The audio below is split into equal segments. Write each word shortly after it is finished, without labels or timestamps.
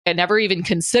I never even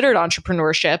considered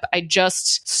entrepreneurship. I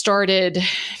just started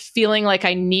feeling like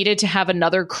I needed to have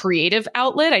another creative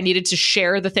outlet. I needed to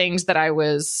share the things that I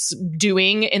was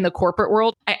doing in the corporate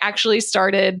world. I actually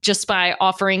started just by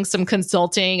offering some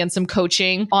consulting and some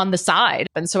coaching on the side.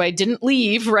 And so I didn't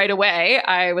leave right away.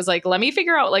 I was like, let me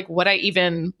figure out like what I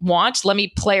even want. Let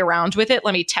me play around with it.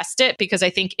 Let me test it, because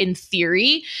I think in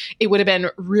theory, it would have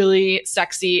been really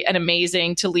sexy and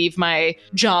amazing to leave my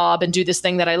job and do this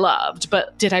thing that I loved.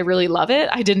 But did I really love it?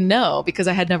 I didn't know, because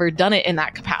I had never done it in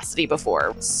that capacity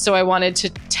before. So I wanted to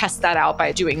test that out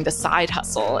by doing the side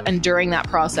hustle. And during that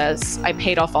process, I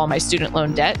paid off all my student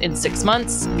loan debt in 6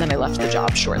 months. And then I left the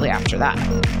job shortly after that.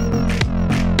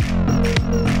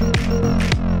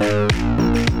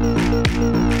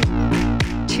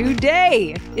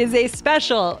 Today is a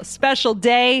special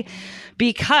day,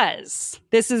 because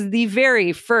this is the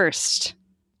very first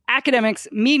Academics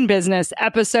Mean Business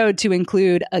episode to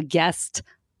include a guest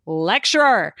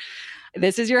lecturer.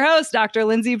 This is your host, Dr.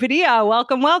 Lindsay Padilla.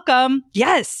 Welcome, welcome.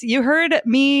 Yes, you heard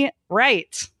me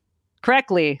right.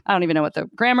 Correctly. I don't even know what the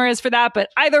grammar is for that, but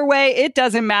either way, it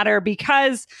doesn't matter,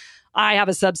 because I have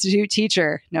a substitute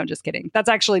teacher. No, just kidding. That's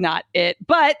actually not it.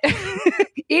 But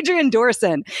Adrienne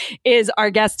Dorson is our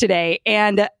guest today.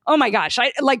 And oh my gosh,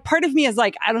 part of me is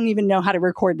like, I don't even know how to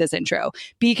record this intro,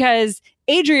 because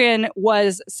Adrienne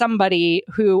was somebody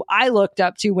who I looked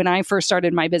up to when I first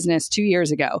started my business 2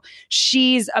 years ago.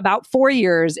 She's about 4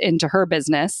 years into her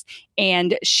business,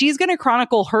 and she's going to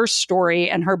chronicle her story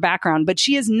and her background, but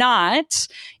she is not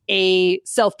a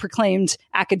self-proclaimed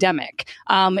academic.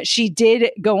 She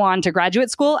did go on to graduate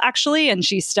school, actually, and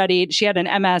she had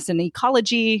an MS in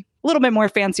ecology, a little bit more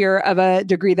fancier of a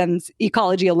degree than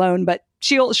ecology alone, but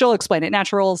she'll explain it.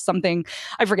 Natural something,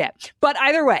 I forget. But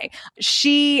either way,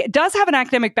 she does have an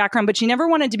academic background, but she never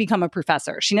wanted to become a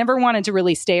professor. She never wanted to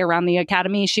really stay around the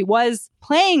academy. She was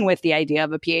playing with the idea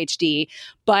of a PhD,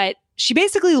 but she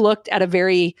basically looked at a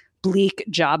very bleak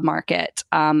job market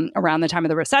around the time of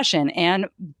the recession and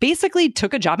basically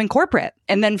took a job in corporate.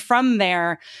 And then from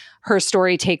there, her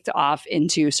story takes off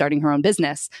into starting her own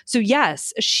business. So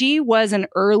yes, she was an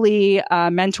early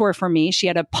mentor for me. She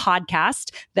had a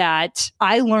podcast that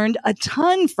I learned a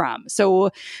ton from. So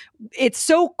it's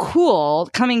so cool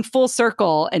coming full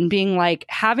circle and being like,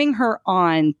 having her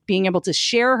on, being able to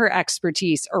share her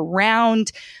expertise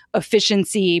around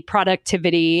efficiency,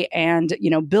 productivity, and,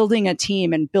 building a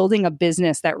team and building a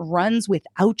business that runs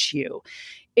without you.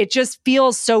 It just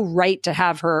feels so right to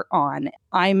have her on.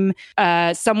 I'm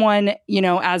someone,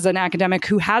 as an academic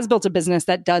who has built a business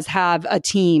that does have a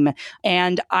team.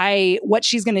 And what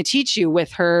she's going to teach you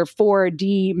with her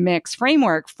 4D mix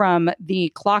framework from the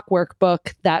Clockwork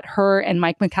book that her and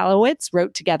Mike Michalowicz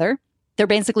wrote together. They're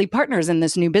basically partners in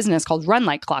this new business called Run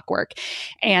Like Clockwork.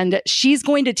 And she's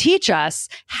going to teach us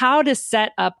how to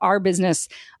set up our business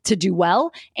to do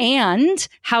well and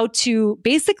how to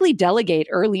basically delegate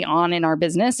early on in our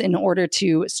business in order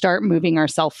to start moving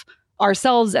ourselves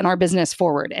and our business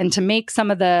forward, and to make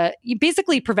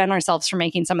basically prevent ourselves from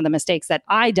making some of the mistakes that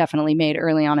I definitely made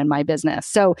early on in my business.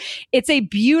 So it's a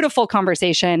beautiful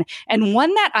conversation, and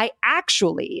one that I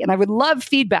would love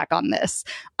feedback on this,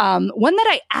 one that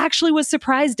I actually was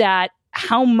surprised at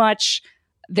how much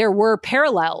there were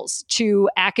parallels to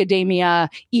academia,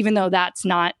 even though that's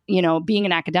not, being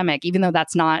an academic, even though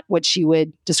that's not what she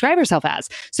would describe herself as.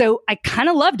 So I kind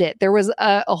of loved it. There was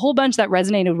a whole bunch that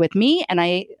resonated with me, and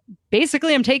I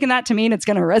basically am taking that to mean it's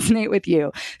going to resonate with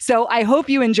you. So I hope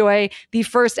you enjoy the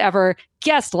first ever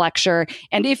guest lecture.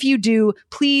 And if you do,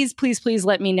 please, please, please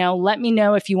let me know. Let me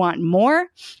know if you want more.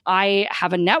 I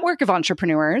have a network of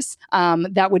entrepreneurs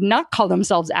that would not call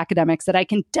themselves academics that I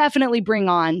can definitely bring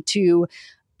on to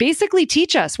basically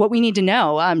teach us what we need to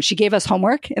know. She gave us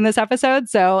homework in this episode,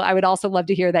 so I would also love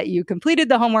to hear that you completed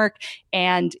the homework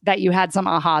and that you had some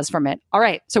ahas from it. All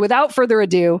right, so without further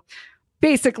ado,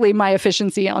 basically my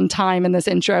efficiency on time in this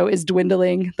intro is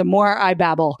dwindling the more I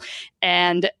babble,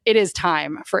 and it is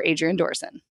time for Adrienne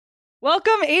Dorson.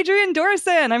 Welcome, Adrienne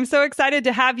Dorson. I'm so excited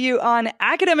to have you on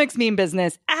Academics Mean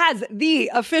Business as the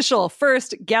official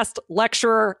first guest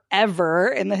lecturer ever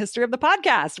in the history of the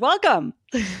podcast. Welcome.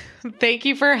 Thank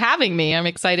you for having me. I'm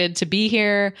excited to be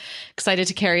here, excited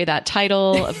to carry that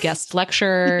title of guest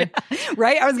lecturer. Yeah,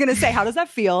 right? I was going to say, how does that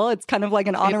feel? It's kind of like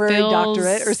an honorary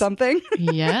doctorate or something.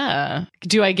 Yeah.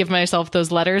 Do I give myself those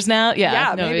letters now?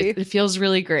 Yeah, no, maybe. It feels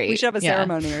really great. We should have a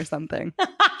ceremony or something.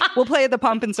 We'll play the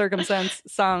Pomp and Circumstance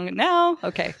song now.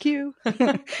 Okay, cue.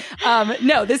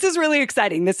 No, this is really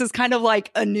exciting. This is kind of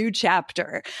like a new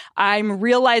chapter. I'm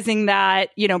realizing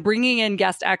that, bringing in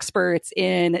guest experts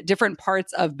in different parts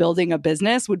parts of building a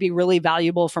business would be really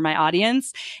valuable for my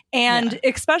audience. And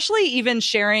especially even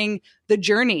sharing the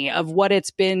journey of what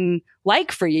it's been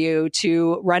like for you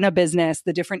to run a business,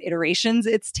 the different iterations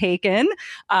it's taken,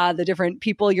 the different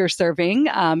people you're serving,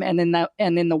 and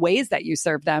in the ways that you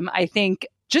serve them. I think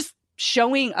just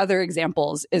showing other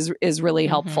examples is really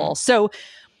helpful. So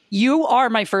you are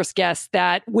my first guest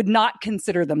that would not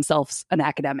consider themselves an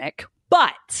academic,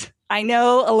 but I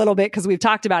know a little bit because we've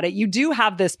talked about it. You do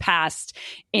have this past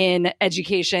in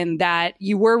education that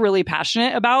you were really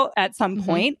passionate about at some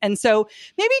point. And so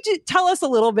maybe tell us a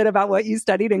little bit about what you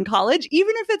studied in college,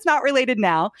 even if it's not related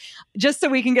now, just so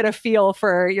we can get a feel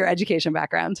for your education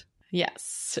background.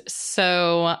 Yes.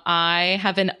 So I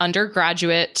have an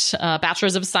undergraduate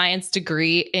Bachelor's of Science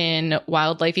degree in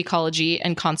wildlife ecology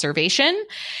and conservation.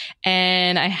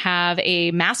 And I have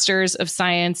a Master's of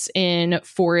Science in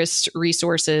forest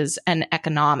resources and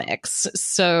economics.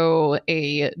 So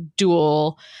a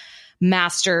dual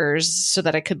master's so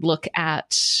that I could look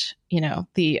at,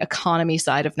 the economy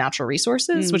side of natural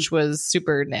resources, which was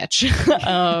super niche.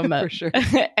 For sure.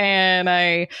 And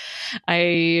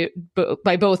I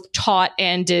both taught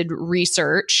and did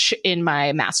research in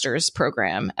my master's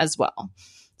program as well.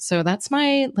 So that's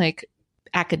my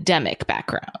academic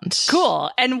background. Cool.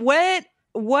 And what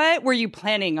were you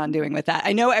planning on doing with that?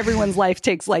 I know everyone's life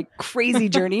takes crazy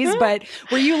journeys, but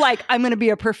were you I'm going to be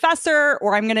a professor,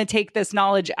 or I'm going to take this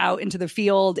knowledge out into the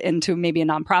field, into maybe a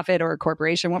nonprofit or a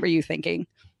corporation? What were you thinking?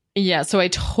 Yeah. So I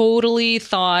totally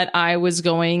thought I was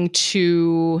going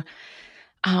to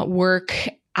work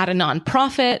at a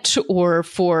nonprofit or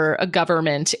for a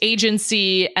government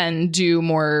agency and do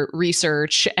more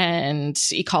research and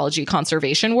ecology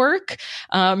conservation work.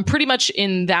 Pretty much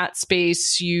in that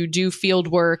space, you do field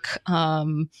work.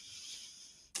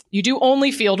 You do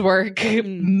only field work.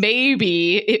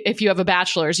 Maybe if you have a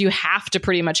bachelor's, you have to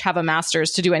pretty much have a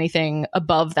master's to do anything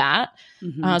above that.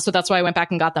 So that's why I went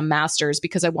back and got the master's,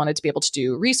 because I wanted to be able to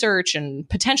do research and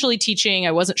potentially teaching.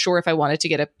 I wasn't sure if I wanted to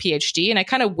get a PhD, and I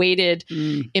kind of waited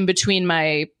in between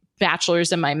my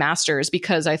bachelor's and my master's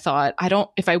because I thought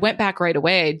if I went back right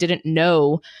away, I didn't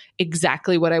know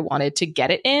exactly what I wanted to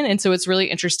get it in. And so it's really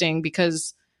interesting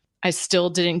because I still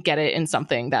didn't get it in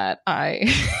something that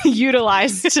I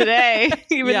utilize today,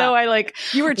 even though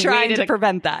you were trying to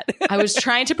prevent that. I was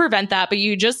trying to prevent that, but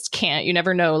you just can't. You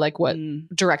never know what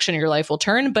direction your life will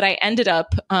turn. But I ended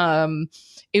up,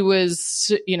 it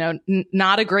was,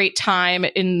 not a great time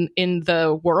in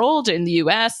the world, in the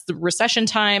US, the recession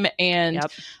time. And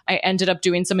I ended up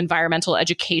doing some environmental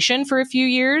education for a few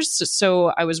years. So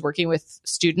I was working with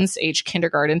students age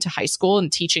kindergarten to high school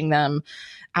and teaching them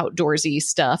outdoorsy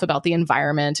stuff about the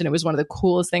environment. And it was one of the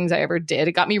coolest things I ever did.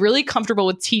 It got me really comfortable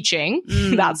with teaching.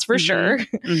 That's for sure.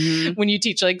 When you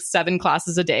teach 7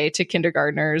 classes a day to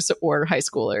kindergartners or high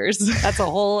schoolers. That's a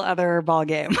whole other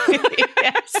ballgame.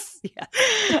 Yes.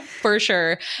 For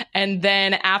sure. And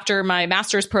then after my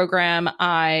master's program,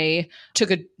 I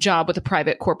took a job with a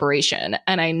private corporation,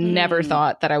 and I never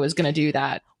thought that I was going to do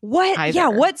that. What? Either. Yeah.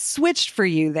 What switched for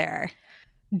you there?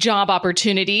 Job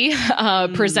opportunity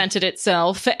presented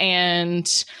itself,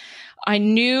 and I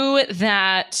knew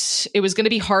that it was going to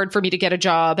be hard for me to get a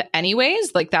job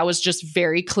anyways. That was just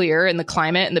very clear in the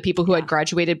climate and the people who had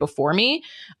graduated before me.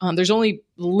 There's only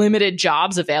limited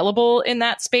jobs available in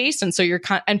that space. And so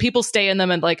and people stay in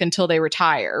them until they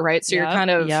retire, right? So you're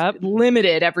kind of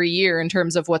limited every year in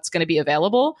terms of what's going to be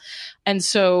available. And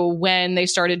so when they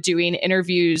started doing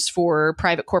interviews for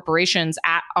private corporations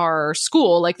at our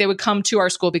school, they would come to our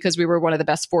school because we were one of the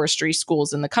best forestry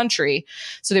schools in the country.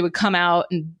 So they would come out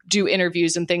and do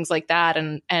interviews and things like that.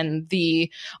 And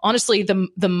honestly,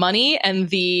 the money and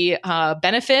the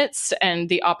benefits and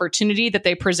the opportunity that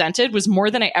they presented was more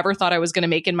than I ever thought I was going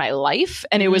to make in my life.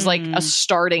 And it was a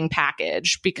starting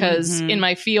package, because in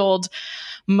my field,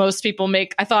 most people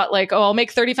I thought I'll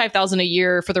make $35,000 a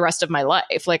year for the rest of my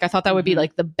life. I thought that would be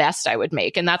the best I would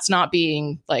make. And that's not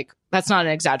being that's not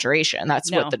an exaggeration.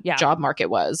 That's what the job market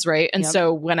was. Right. And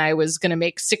so when I was going to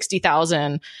make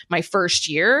 $60,000 my first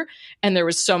year, and there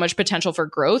was so much potential for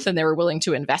growth, and they were willing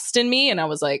to invest in me, and I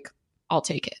was like, I'll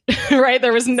take it. Right.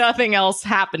 There was nothing else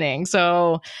happening.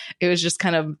 So it was just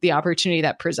kind of the opportunity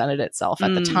that presented itself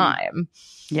at the time.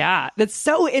 Yeah. That's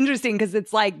so interesting, because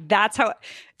it's that's how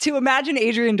to imagine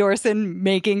Adrienne Dorson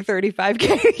making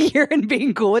 $35,000 a year and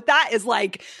being cool with that is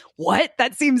what?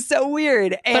 That seems so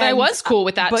weird. But I was cool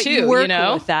with that too. You were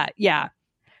cool with that. Yeah.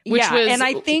 Which was, and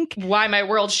I think, why my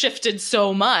world shifted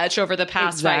so much over the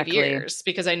past 5 years,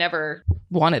 because I never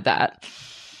wanted that.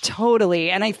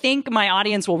 Totally. And I think my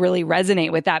audience will really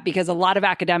resonate with that because a lot of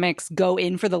academics go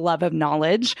in for the love of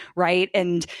knowledge, right?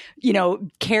 And,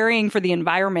 caring for the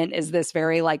environment is this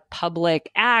very like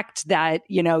public act that,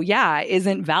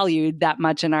 isn't valued that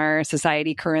much in our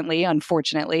society currently,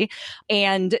 unfortunately.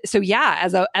 And so,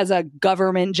 as a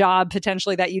government job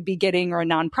potentially that you'd be getting or a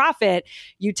nonprofit,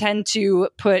 you tend to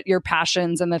put your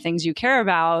passions and the things you care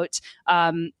about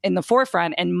in the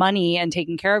forefront, and money and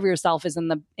taking care of yourself is on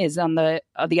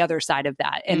the other side of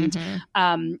that. And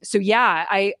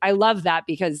I love that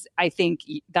because I think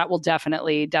that will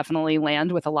definitely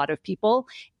land with a lot of people.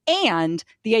 And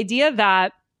the idea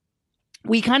that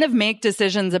we kind of make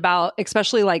decisions about,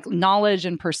 especially like knowledge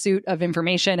and pursuit of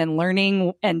information and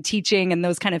learning and teaching and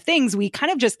those kind of things. We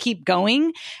kind of just keep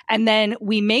going. And then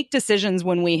we make decisions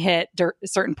when we hit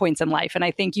certain points in life. And I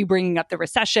think you bringing up the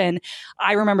recession,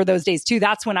 I remember those days too.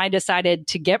 That's when I decided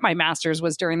to get my master's,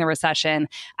 was during the recession.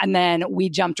 And then we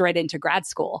jumped right into grad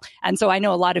school. And so I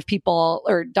know a lot of people,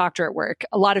 or doctorate work,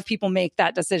 a lot of people make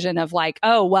that decision of like,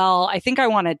 oh, well, I think I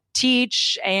want to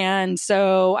teach. And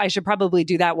so I should probably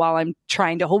do that while I'm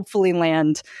trying to hopefully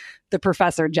land the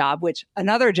professor job, which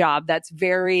another job that's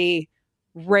very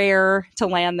rare to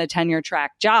land the tenure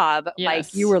track job,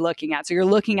 like you were looking at. So you're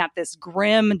looking at this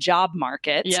grim job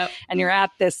market, and you're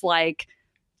at this like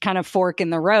kind of fork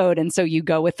in the road. And so you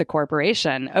go with the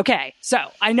corporation. Okay. So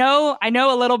I know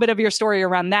a little bit of your story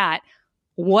around that.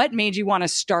 What made you want to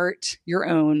start your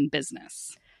own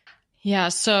business? Yeah.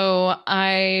 So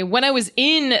when I was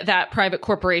in that private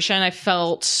corporation, I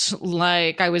felt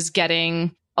like I was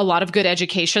getting a lot of good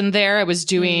education there. I was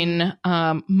doing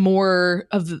more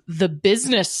of the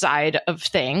business side of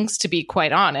things, to be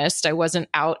quite honest. I wasn't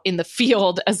out in the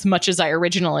field as much as I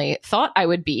originally thought I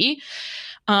would be.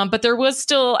 But there was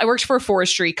still, I worked for a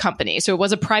forestry company. So it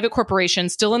was a private corporation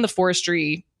still in the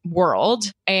forestry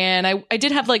world. And I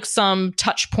did have like some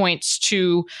touch points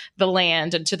to the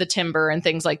land and to the timber and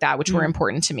things like that, which were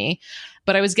important to me.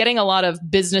 But I was getting a lot of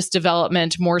business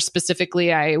development. More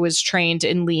specifically, I was trained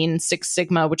in Lean Six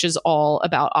Sigma, which is all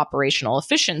about operational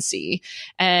efficiency.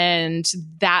 And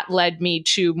that led me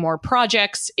to more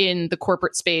projects in the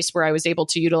corporate space where I was able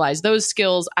to utilize those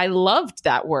skills. I loved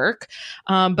that work,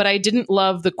 but I didn't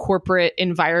love the corporate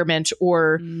environment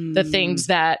or the things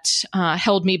that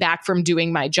held me back from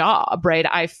doing my job, right?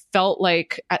 I felt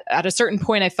like at a certain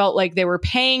point, I felt like they were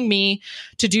paying me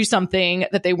to do something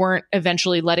that they weren't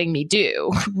eventually letting me do.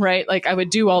 Right? Like I would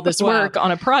do all this work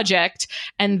on a project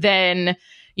and then,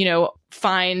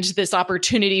 find this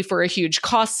opportunity for a huge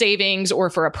cost savings or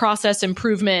for a process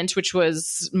improvement, which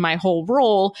was my whole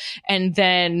role. And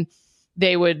then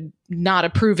they would not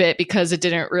approve it because it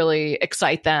didn't really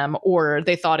excite them, or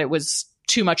they thought it was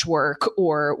too much work,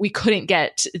 or we couldn't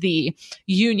get the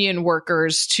union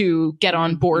workers to get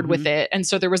on board with it. And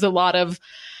so there was a lot of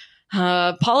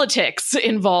politics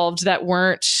involved that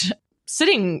weren't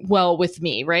sitting well with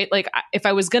me, right? Like if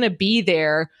I was going to be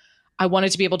there, I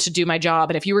wanted to be able to do my job.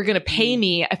 And if you were going to pay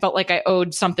me, I felt like I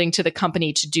owed something to the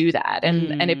company to do that.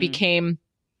 And it became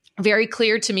very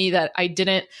clear to me that I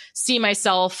didn't see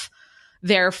myself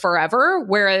there forever.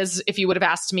 Whereas if you would have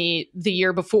asked me the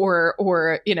year before,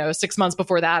 or, 6 months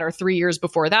before that, or 3 years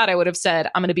before that, I would have said,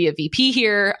 I'm going to be a VP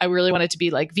here. I really wanted to be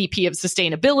like VP of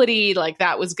sustainability. Like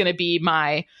that was going to be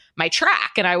my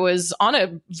track. And I was on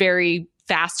a very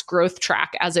fast growth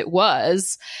track as it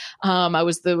was. I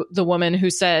was the woman who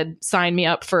said, sign me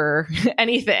up for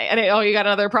anything. And you got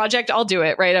another project? I'll do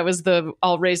it. Right.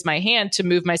 I'll raise my hand to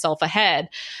move myself ahead.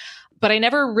 But I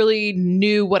never really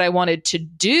knew what I wanted to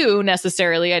do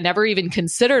necessarily. I never even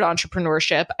considered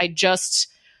entrepreneurship. I just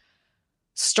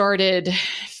started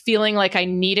feeling like I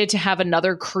needed to have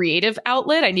another creative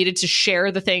outlet. I needed to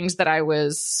share the things that I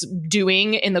was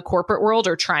doing in the corporate world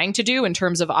or trying to do in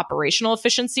terms of operational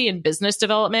efficiency and business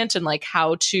development, and like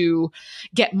how to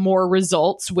get more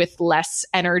results with less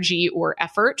energy or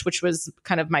effort, which was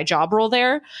kind of my job role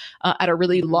there at a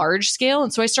really large scale.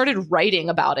 And so I started writing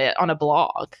about it on a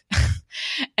blog.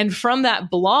 And from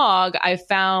that blog, I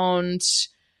found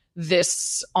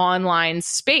this online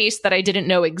space that I didn't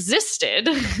know existed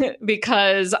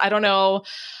because I don't know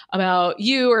about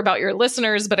you or about your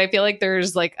listeners, but I feel like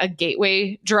there's like a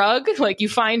gateway drug. Like you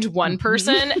find one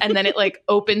person and then it like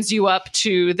opens you up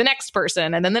to the next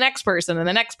person and then the next person and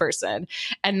the next person.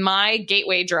 And my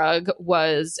gateway drug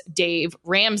was Dave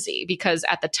Ramsey, because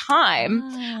at the time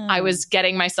I was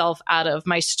getting myself out of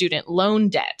my student loan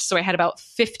debt. So I had about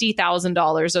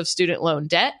 $50,000 of student loan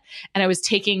debt, and I was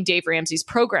taking Dave Ramsey's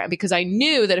program because I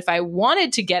knew that if I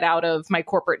wanted to get out of my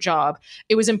corporate job,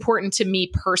 it was important to me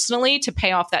personally to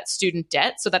pay off that that student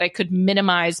debt so that I could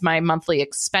minimize my monthly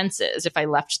expenses if I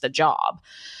left the job.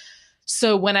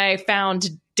 So when I found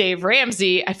Dave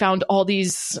Ramsey, I found all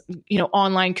these,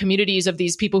 online communities of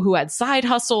these people who had side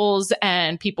hustles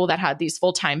and people that had these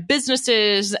full-time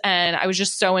businesses. And I was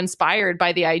just so inspired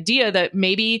by the idea that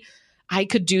maybe I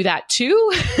could do that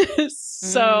too.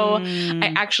 So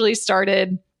I actually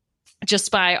started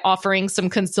just by offering some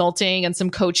consulting and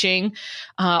some coaching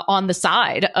on the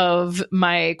side of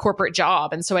my corporate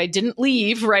job. And so I didn't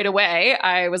leave right away.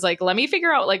 I was like, let me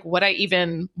figure out like what I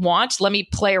even want. Let me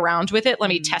play around with it. Let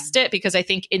me test it, because I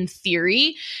think in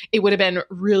theory, it would have been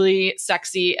really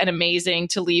sexy and amazing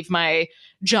to leave my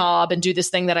job and do this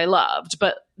thing that I loved.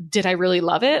 But did I really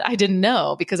love it? I didn't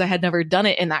know, because I had never done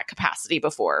it in that capacity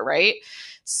before, right?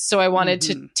 So I wanted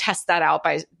to test that out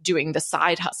by doing the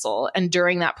side hustle. And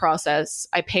during that process,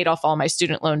 I paid off all my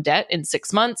student loan debt in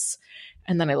 6 months.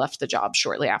 And then I left the job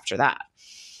shortly after that.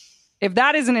 If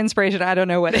that is an inspiration, I don't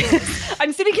know what is.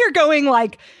 I'm sitting here going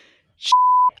like,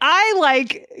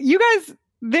 you guys,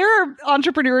 there are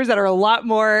entrepreneurs that are a lot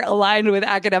more aligned with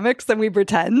academics than we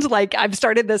pretend. Like I've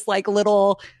started this like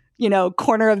little,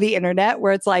 corner of the internet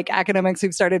where it's like academics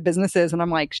who've started businesses. And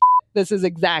I'm like, this is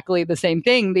exactly the same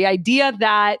thing. The idea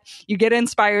that you get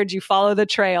inspired, you follow the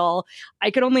trail.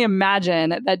 I could only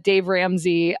imagine that Dave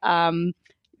Ramsey,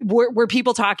 were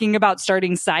people talking about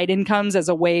starting side incomes as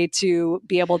a way to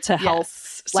be able to help?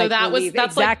 Yes. So that's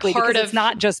exactly, like part of, it's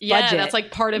not just budget. That's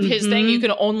like part of his thing. You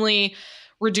can only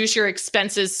reduce your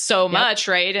expenses so much,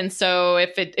 right? And so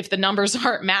if the numbers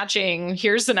aren't matching,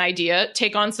 here's an idea: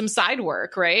 take on some side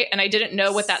work, right? And I didn't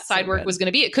know what that side work was going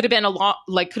to be. It could have been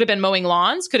could have been mowing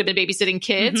lawns, could have been babysitting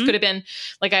kids, could have been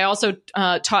like, I also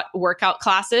taught workout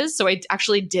classes. So I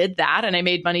actually did that and I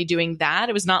made money doing that.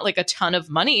 It was not like a ton of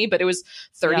money, but it was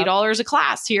 $30 a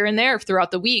class here and there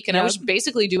throughout the week. And I was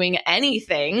basically doing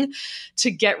anything to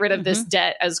get rid of this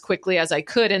debt as quickly as I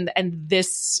could. And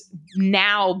this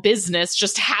now business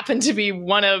just happened to be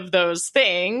one of those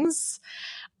things.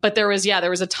 But there was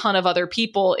a ton of other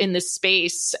people in this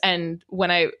space. And when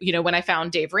I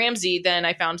found Dave Ramsey, then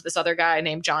I found this other guy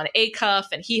named John Acuff,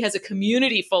 and he has a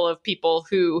community full of people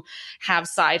who have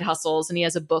side hustles. And he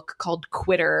has a book called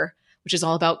Quitter, which is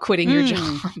all about quitting your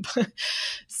job.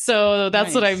 So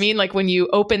that's what I mean. Like when you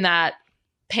open that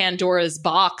Pandora's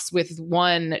box with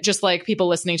one, just like people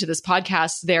listening to this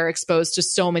podcast, they're exposed to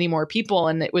so many more people.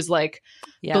 And it was like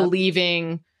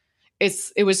believing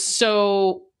it was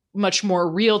so much more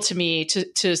real to me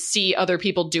to see other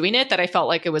people doing it, that I felt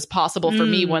like it was possible for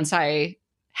me once I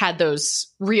had those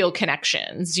real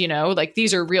connections, like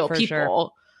these are real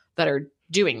people that are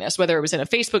doing this, whether it was in a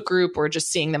Facebook group or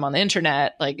just seeing them on the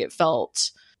internet. Like it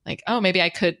felt like, oh, maybe I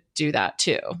could do that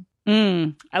too.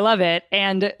 I love it.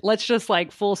 And let's just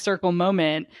like full circle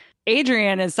moment.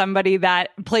 Adrienne is somebody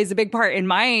that plays a big part in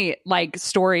my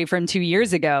story from 2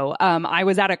 years ago. I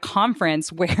was at a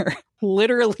conference where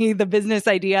literally the business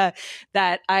idea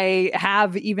that I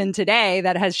have even today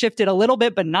that has shifted a little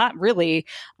bit, but not really,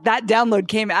 that download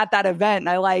came at that event.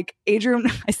 And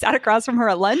Adrienne, I sat across from her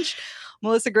at lunch.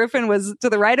 Melissa Griffin was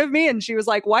to the right of me and she was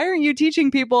like, why aren't you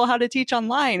teaching people how to teach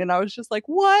online? And I was just like,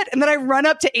 what? And then I run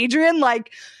up to Adrienne,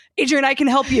 Adrienne, I can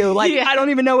help you. I don't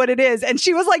even know what it is. And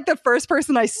she was like the first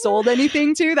person I sold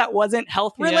anything to that wasn't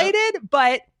health related,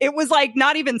 but it was like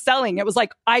not even selling. It was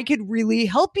like, I could really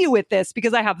help you with this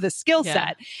because I have this skill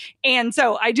set. And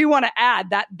so I do want to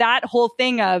add that whole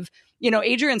thing of,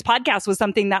 Adrienne's podcast was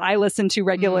something that I listened to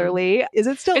regularly. Is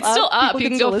it still up? It's still up. You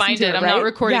can go find it. I'm not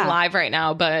recording live right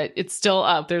now, but it's still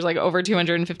up. There's like over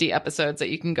 250 episodes that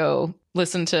you can go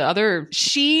listen to other.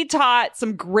 She taught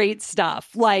some great stuff,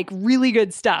 like really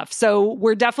good stuff. So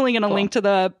we're definitely going to link to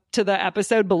the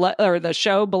episode below, or the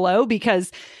show below,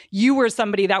 because you were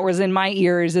somebody that was in my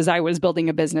ears as I was building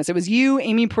a business. It was you,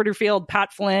 Amy Porterfield,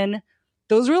 Pat Flynn.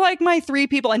 Those were like my three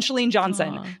people, and Chalene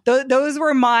Johnson. Those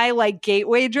were my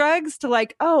gateway drugs to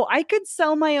I could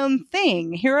sell my own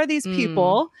thing. Here are these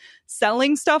people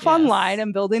selling stuff online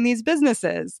and building these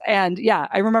businesses. And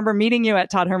I remember meeting you at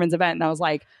Todd Herman's event, and I was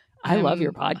like, I love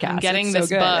your podcast. I'm getting this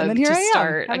bug and then here to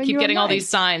start. I keep getting online. all these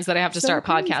signs that I have to start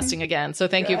podcasting again. So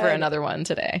thank you for another one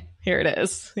today. Here it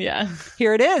is. Yeah.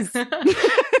 Here it is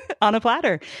on a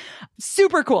platter.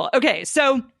 Super cool. Okay.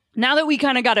 So now that we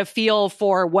kind of got a feel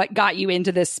for what got you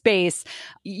into this space,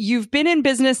 you've been in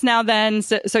business now then.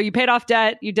 So you paid off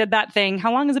debt. You did that thing.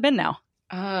 How long has it been now?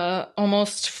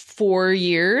 Almost 4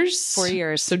 years. 4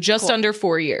 years. So just under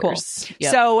 4 years. Cool.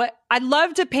 Yep. So I'd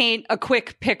love to paint a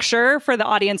quick picture for the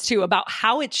audience too about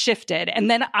how it shifted. And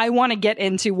then I want to get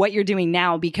into what you're doing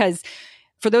now, because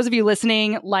for those of you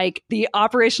listening, like the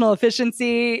operational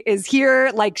efficiency is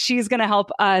here. Like she's going to help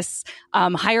us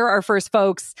hire our first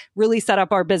folks, really set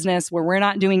up our business where we're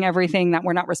not doing everything, that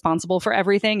we're not responsible for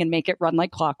everything, and make it run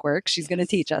like clockwork. She's going to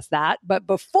teach us that. But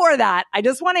before that, I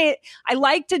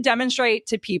like to demonstrate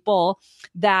to people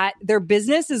that their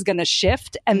business is going to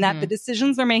shift and that the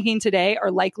decisions they're making today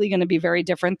are likely going to be very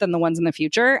different than the ones in the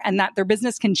future, and that their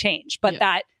business can change, but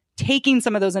that taking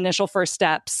some of those initial first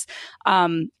steps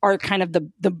are kind of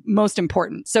the most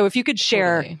important. So if you could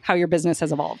share how your business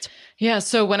has evolved. Yeah.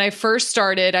 So when I first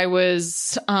started, I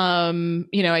was,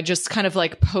 I just kind of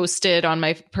like posted on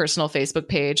my personal Facebook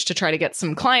page to try to get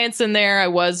some clients in there. I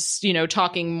was,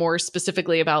 talking more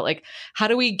specifically about like, how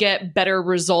do we get better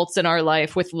results in our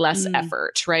life with less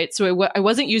effort, right? So I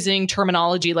wasn't using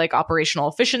terminology like operational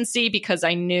efficiency because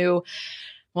I knew,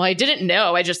 well, I didn't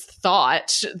know. I just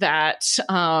thought that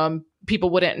people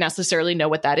wouldn't necessarily know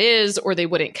what that is, or they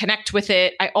wouldn't connect with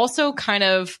it. I also kind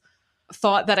of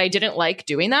thought that I didn't like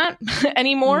doing that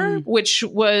anymore, which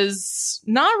was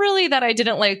not really that I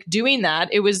didn't like doing that.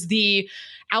 It was the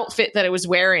outfit that I was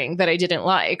wearing that I didn't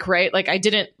like, right? Like I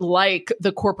didn't like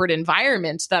the corporate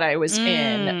environment that I was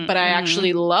in, but I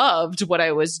actually loved what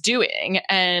I was doing.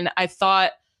 And I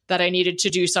thought that I needed to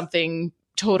do something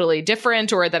totally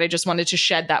different, or that I just wanted to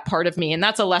shed that part of me. And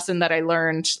that's a lesson that I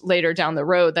learned later down the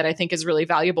road that I think is really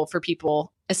valuable for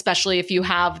people, especially if you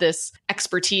have this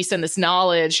expertise and this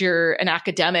knowledge, you're an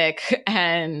academic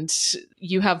and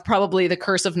you have probably the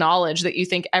curse of knowledge that you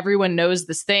think everyone knows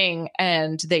this thing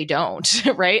and they don't,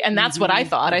 right? And that's what I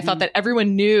thought. I thought that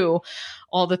everyone knew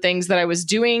all the things that I was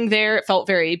doing there. It felt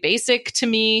very basic to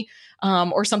me,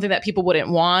 or something that people wouldn't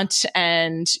want.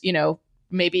 And,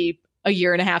 maybe a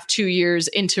year and a half, 2 years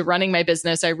into running my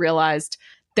business, I realized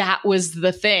that was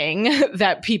the thing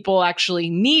that people actually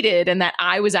needed and that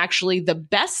I was actually the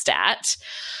best at.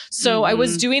 So I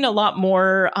was doing a lot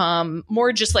more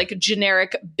just like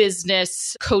generic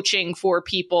business coaching for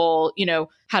people,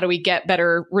 how do we get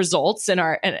better results and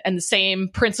the same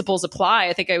principles apply.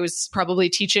 I think I was probably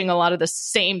teaching a lot of the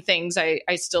same things I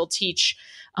still teach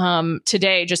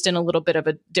today, just in a little bit of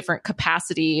a different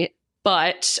capacity.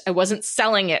 But I wasn't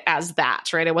selling it as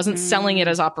that, right? I wasn't selling it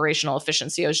as operational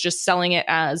efficiency. I was just selling it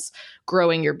as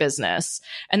growing your business.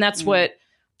 And that's what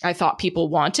I thought people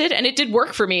wanted. And it did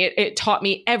work for me. It taught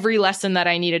me every lesson that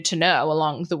I needed to know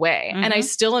along the way. And I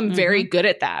still am very good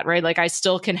at that, right? Like I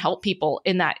still can help people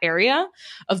in that area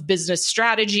of business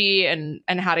strategy and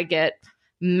how to get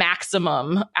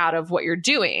maximum out of what you're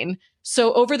doing.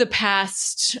 So over the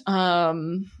past,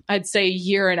 I'd say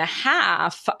year and a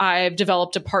half, I've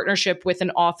developed a partnership with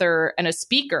an author and a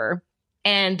speaker.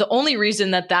 And the only reason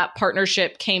that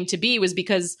partnership came to be was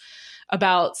because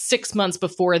about 6 months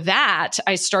before that,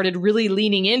 I started really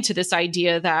leaning into this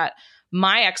idea that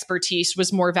my expertise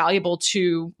was more valuable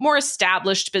to more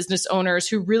established business owners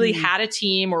who really had a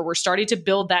team or were starting to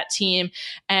build that team,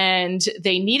 and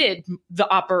they needed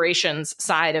the operations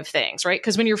side of things, right?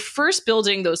 Because when you're first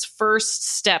building those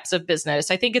first steps of business,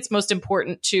 I think it's most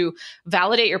important to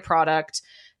validate your product,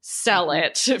 sell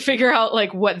it, figure out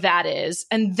like what that is,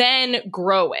 and then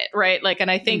grow it, right? Like, and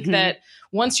I think that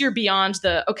once you're beyond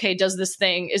is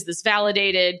this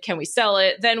validated? Can we sell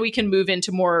it? Then we can move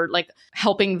into more like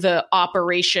helping the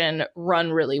operation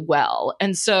run really well.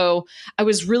 And so I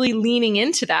was really leaning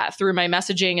into that through my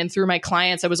messaging and through my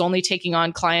clients. I was only taking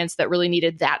on clients that really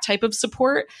needed that type of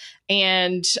support.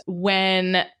 And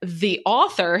when the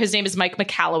author, his name is Mike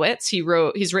Michalowicz,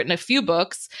 he's written a few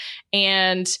books,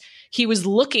 and he was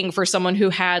looking for someone who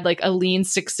had like a Lean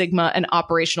Six Sigma and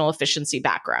operational efficiency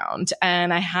background.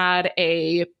 And I had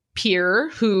a peer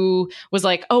who was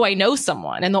like, oh, I know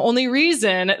someone. And the only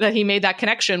reason that he made that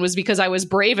connection was because I was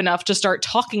brave enough to start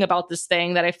talking about this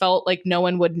thing that I felt like no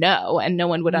one would know and no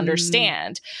one would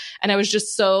understand. And I was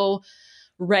just so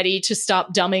ready to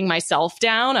stop dumbing myself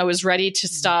down. I was ready to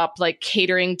stop like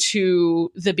catering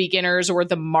to the beginners or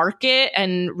the market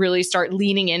and really start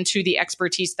leaning into the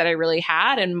expertise that I really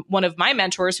had. And one of my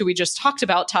mentors, who we just talked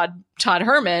about, Todd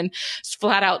Herman,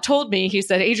 flat out told me, he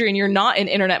said, Adrienne, you're not an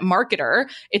internet marketer.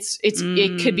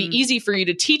 It could be easy for you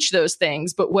to teach those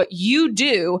things, but what you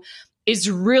do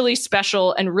is really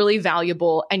special and really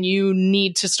valuable, and you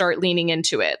need to start leaning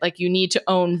into it. Like you need to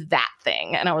own that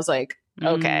thing. And I was like,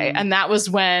 okay. And that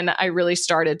was when I really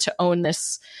started to own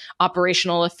this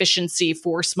operational efficiency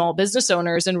for small business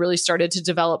owners and really started to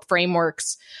develop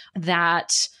frameworks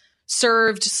that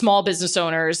served small business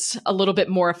owners a little bit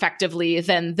more effectively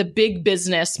than the big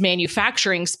business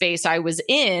manufacturing space I was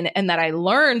in, and that I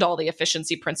learned all the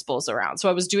efficiency principles around. So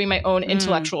I was doing my own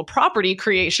intellectual property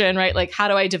creation, right? Like, how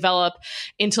do I develop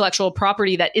intellectual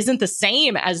property that isn't the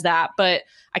same as that, but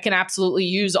I can absolutely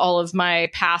use all of my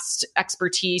past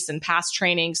expertise and past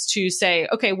trainings to say,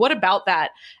 okay, what about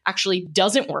that actually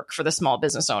doesn't work for the small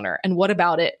business owner? And what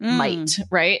about it might,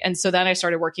 right? And so then I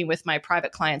started working with my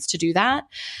private clients to do that.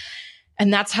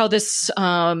 And that's how this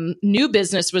new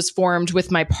business was formed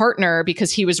with my partner,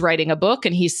 because he was writing a book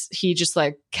and he just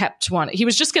like kept wanting, he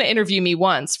was just going to interview me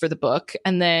once for the book.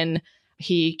 And then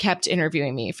he kept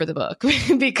interviewing me for the book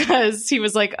because he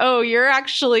was like, oh, you're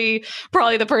actually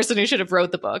probably the person who should have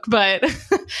wrote the book. But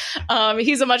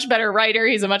he's a much better writer.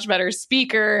 He's a much better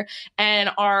speaker.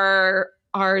 And our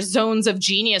zones of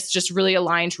genius just really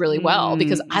aligned really well,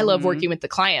 because I love working with the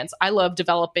clients. I love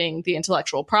developing the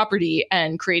intellectual property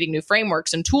and creating new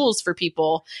frameworks and tools for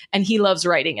people. And he loves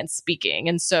writing and speaking.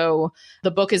 And so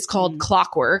the book is called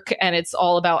Clockwork, and it's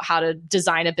all about how to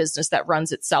design a business that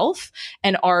runs itself.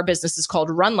 And our business is called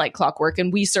Run Like Clockwork.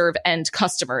 And we serve end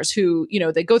customers who, you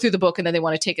know, they go through the book and then they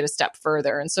want to take it a step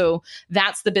further. And so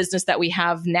that's the business that we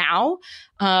have now.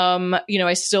 You know,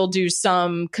 I still do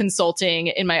some consulting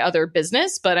in my other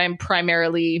business, but I'm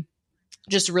primarily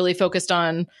just really focused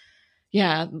on,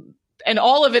 and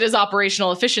all of it is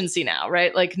operational efficiency now,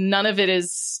 right? Like none of it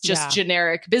is just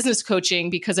generic business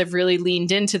coaching, because I've really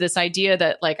leaned into this idea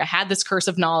that like I had this curse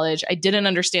of knowledge. I didn't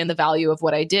understand the value of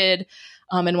what I did.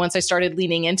 And once I started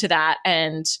leaning into that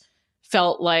and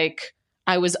felt like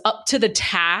I was up to the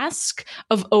task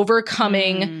of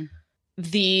overcoming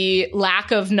the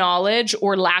lack of knowledge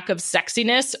or lack of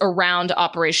sexiness around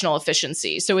operational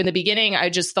efficiency. So in the beginning, I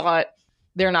just thought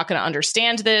they're not going to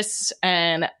understand this.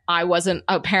 And I wasn't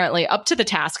apparently up to the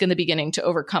task in the beginning to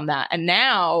overcome that. And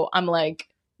now I'm like,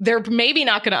 they're maybe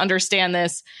not going to understand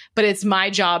this, but it's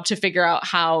my job to figure out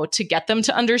how to get them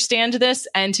to understand this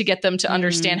and to get them to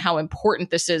understand how important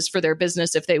this is for their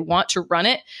business if they want to run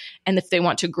it and if they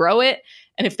want to grow it.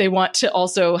 And if they want to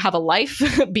also have a life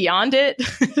beyond it.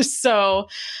 So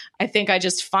I think I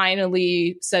just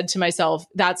finally said to myself,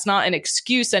 that's not an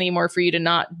excuse anymore for you to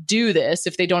not do this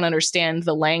if they don't understand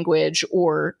the language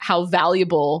or how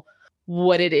valuable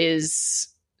what it is,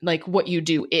 like what you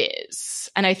do is.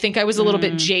 And I think I was a little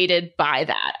bit jaded by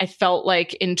that. I felt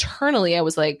like internally I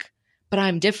was like, but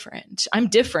I'm different. I'm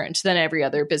different than every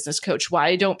other business coach.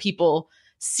 Why don't people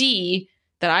see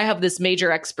that I have this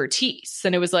major expertise?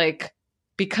 And it was like,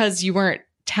 because you weren't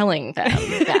telling them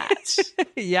that.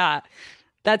 Yeah,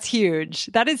 that's huge.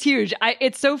 That is huge.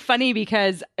 It's so funny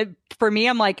because for me,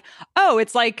 I'm like, oh,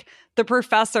 it's like the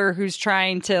professor who's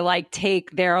trying to like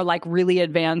take their like really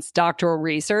advanced doctoral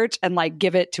research and like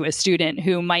give it to a student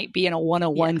who might be in a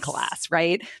 101 class,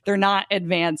 right? They're not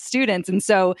advanced students. And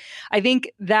so I think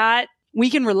that we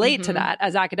can relate to that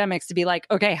as academics to be like,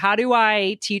 okay, how do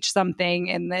I teach something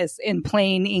in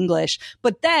plain English?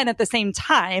 But then at the same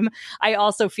time, I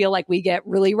also feel like we get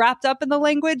really wrapped up in the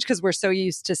language because we're so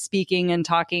used to speaking and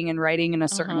talking and writing in a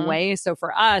certain way. So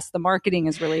for us, the marketing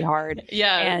is really hard.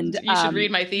 Yeah. And you should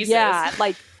read my thesis. Yeah.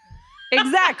 Like,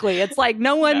 exactly. It's like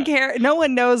no one no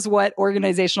one knows what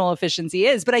organizational efficiency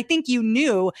is. But I think you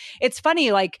knew. It's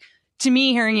funny, like to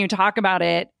me, hearing you talk about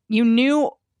it, you knew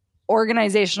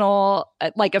organizational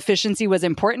like efficiency was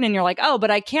important, and you're like, oh, but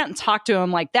I can't talk to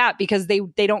them like that because they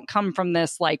don't come from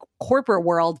this like corporate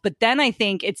world. But then I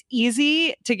think it's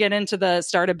easy to get into the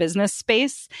start a business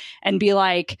space and be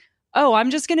like, oh,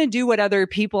 I'm just going to do what other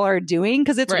people are doing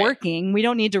because it's working. We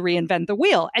don't need to reinvent the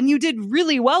wheel. And you did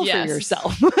really well for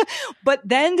yourself. But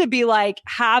then to be like,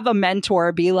 have a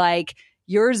mentor be like,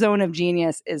 your zone of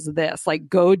genius is this, like,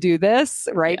 go do this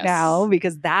now,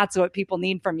 because that's what people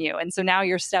need from you. And so now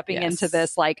you're stepping into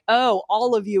this, like, oh,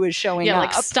 all of you is showing up.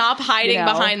 Like, stop hiding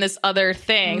behind this other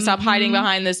thing. Stop hiding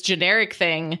behind this generic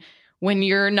thing when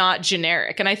you're not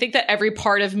generic. And I think that every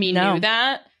part of me knew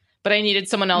that, but I needed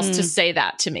someone else to say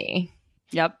that to me.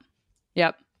 Yep.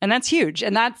 And that's huge.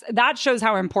 And that shows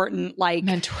how important, like,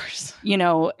 mentors,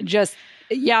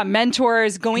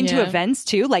 mentors, going to events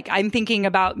too. Like, I'm thinking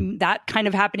about that kind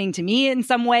of happening to me in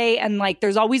some way. And like,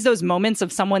 there's always those moments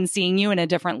of someone seeing you in a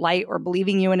different light or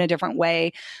believing you in a different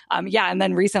way. And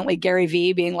then recently Gary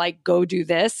Vee being like, go do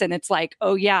this. And it's like,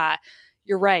 oh yeah,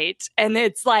 you're right. And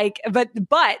it's like, but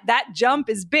that jump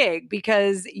is big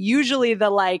because usually the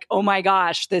like, oh my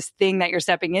gosh, this thing that you're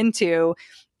stepping into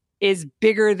is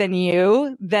bigger than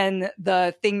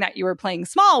the thing that you were playing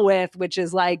small with, which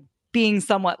is like, being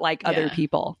somewhat like other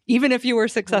people, even if you were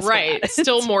successful. Right.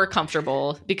 Still more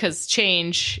comfortable because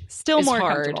change still is more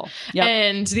hard. Comfortable. Yep.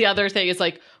 And the other thing is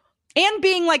like, And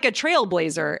being like a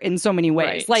trailblazer in so many ways.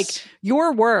 Right. Like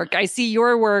your work, I see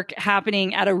your work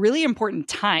happening at a really important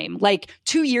time. Like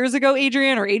 2 years ago,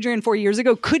 Adrian, or Adrian 4 years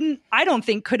ago, I don't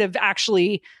think could have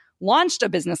actually launched a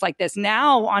business like this.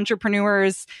 Now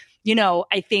entrepreneurs,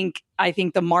 I think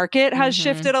the market has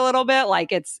shifted a little bit.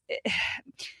 Like it's,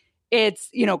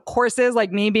 courses,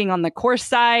 like me being on the course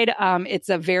side. It's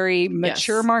a very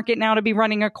mature market now to be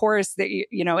running a course that,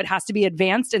 it has to be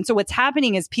advanced. And so what's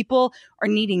happening is people are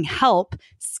needing help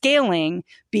scaling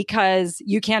because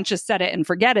you can't just set it and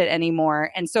forget it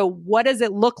anymore. And so what does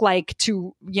it look like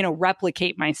to,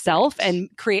 replicate myself and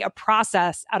create a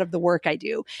process out of the work I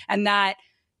do? And that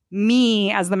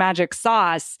me as the magic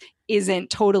sauce isn't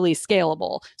totally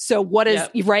scalable. So what is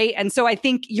right? And so I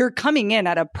think you're coming in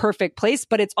at a perfect place,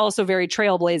 but it's also very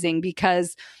trailblazing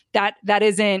because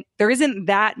there isn't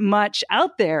that much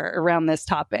out there around this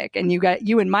topic. And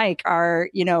you and Mike are,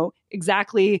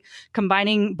 exactly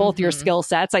combining both your skill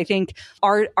sets. I think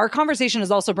our conversation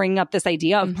is also bringing up this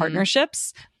idea of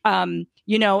partnerships.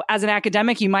 As an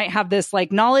academic, you might have this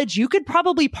like knowledge. You could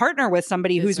probably partner with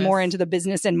somebody who's more into the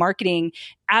business and marketing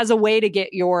as a way to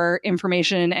get your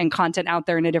information and content out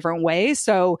there in a different way.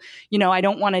 So, I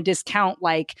don't want to discount,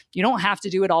 like, you don't have to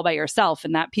do it all by yourself,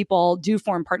 and that people do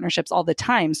form partnerships all the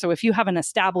time. So if you have an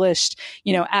established,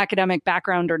 academic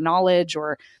background or knowledge,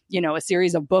 or, a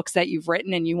series of books that you've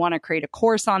written and you want to create a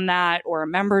course on that, or a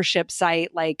membership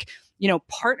site, like,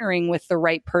 partnering with the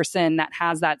right person that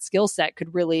has that skill set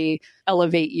could really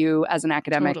elevate you as an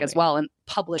academic as well, and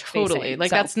public facing.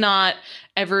 Like that's not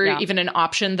ever even an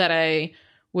option that I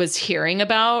was hearing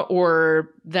about or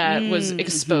that was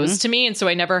exposed to me. And so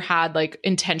I never had like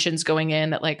intentions going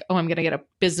in that like, oh, I'm going to get a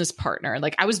business partner.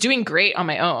 Like I was doing great on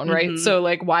my own. Right. So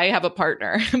like, why have a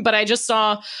partner? But I just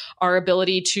saw our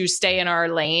ability to stay in our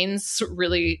lanes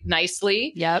really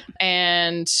nicely.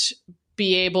 And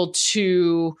be able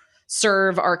to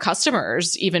serve our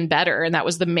customers even better. And that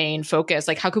was the main focus.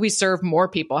 Like, how could we serve more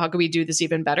people? How could we do this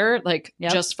even better? Like,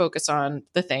 just focus on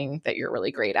the thing that you're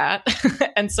really great at.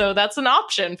 And so that's an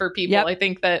option for people. I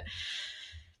think that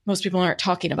most people aren't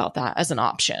talking about that as an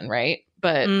option, right?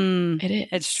 But it is.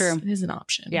 It's true. It is an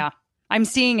option. Yeah. I'm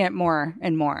seeing it more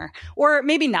and more. Or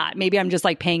maybe not. Maybe I'm just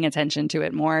like paying attention to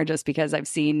it more just because I've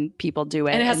seen people do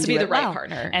it. And it has to be the right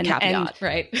partner. And caveat,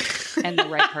 right? And the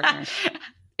right partner.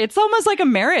 It's almost like a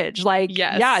marriage. Like,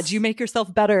 do you make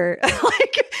yourself better?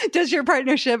 Like, does your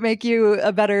partnership make you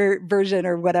a better version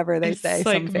or whatever they say? It's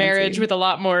like marriage with a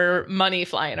lot more money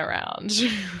flying around.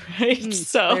 Right?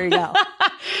 So there you go.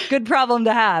 Good problem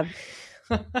to have.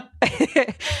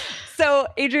 So,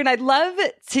 Adrian, I'd love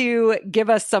to give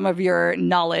us some of your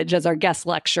knowledge as our guest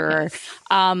lecturer,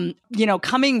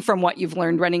 coming from what you've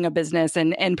learned running a business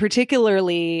and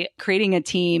particularly creating a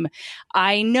team.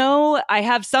 I know I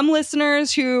have some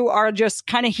listeners who are just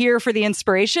kind of here for the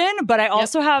inspiration, but I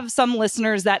also have some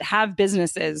listeners that have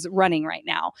businesses running right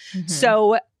now.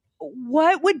 So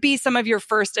what would be some of your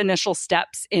first initial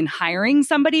steps in hiring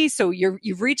somebody? So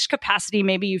you've reached capacity.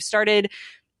 Maybe you've started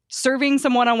serving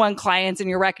some one-on-one clients and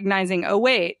you're recognizing, oh,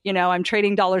 wait, I'm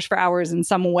trading dollars for hours in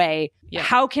some way.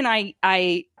 How can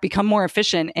I become more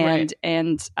efficient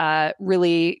and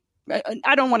really,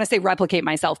 I don't want to say replicate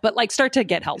myself, but like start to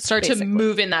get help. Start basically to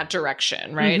move in that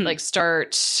direction, right? Like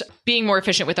start being more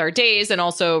efficient with our days and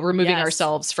also removing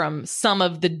ourselves from some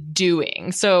of the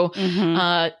doing. So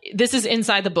this is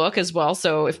inside the book as well.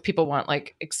 So if people want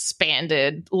like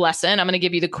expanded lesson, I'm going to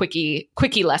give you the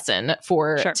quickie lesson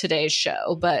for today's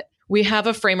show. But we have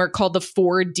a framework called the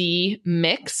 4D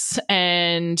mix.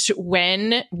 And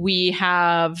when we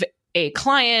have a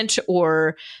client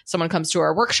or someone comes to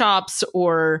our workshops,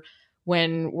 or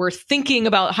when we're thinking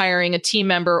about hiring a team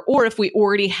member, or if we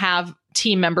already have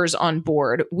team members on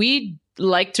board, we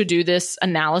like to do this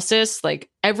analysis like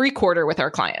every quarter with our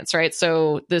clients, right?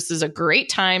 So this is a great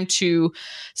time to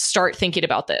start thinking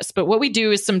about this. But what we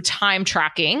do is some time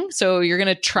tracking. So you're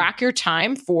going to track your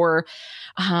time for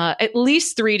at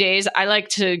least 3 days. I like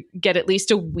to get at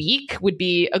least a week would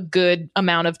be a good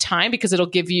amount of time because it'll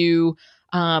give you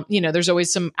there's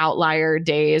always some outlier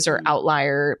days or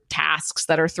outlier tasks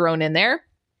that are thrown in there.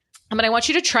 But I want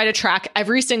you to try to track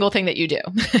every single thing that you do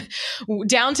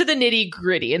down to the nitty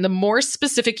gritty. And the more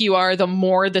specific you are, the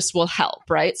more this will help,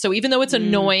 right? So even though it's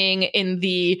annoying in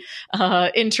the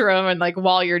interim and like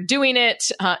while you're doing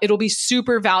it, it'll be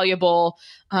super valuable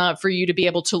for you to be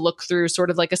able to look through sort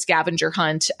of like a scavenger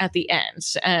hunt at the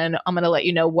end. And I'm going to let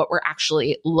you know what we're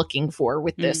actually looking for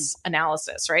with this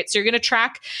analysis, right? So you're going to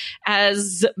track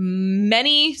as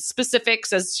many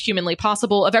specifics as humanly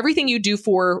possible of everything you do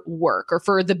for work or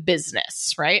for the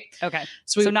business, right? Okay.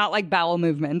 So not like bowel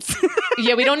movements.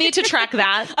 Yeah, we don't need to track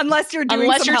that. Unless you're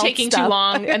taking too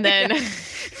long and then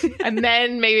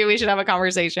maybe we should have a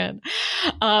conversation.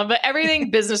 But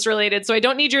everything business related. So I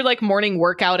don't need your like morning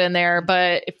workout in there,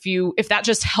 but if that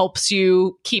just helps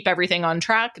you keep everything on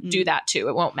track, do that too.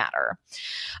 It won't matter.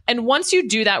 And once you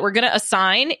do that, we're going to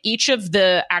assign each of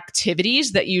the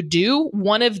activities that you do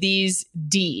one of these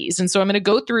Ds. And so I'm going to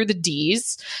go through the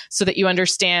Ds so that you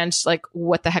understand like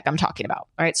what the heck I'm talking about.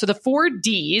 All right. So the 4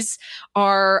 Ds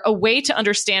are a way to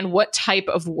understand what type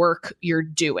of work you're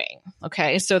doing.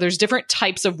 Okay. So there's different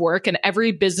types of work, and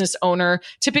every business owner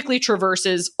typically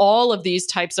traverses all of these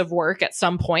types of work at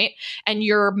some point, and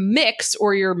your mix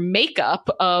or your makeup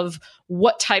of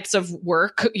what types of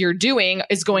work you're doing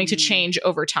is going to change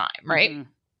over time, right? Mm-hmm.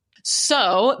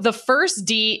 So the first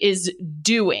D is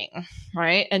doing,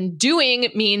 right? And doing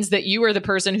means that you are the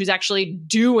person who's actually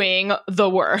doing the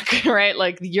work, right?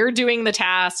 Like you're doing the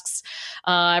tasks.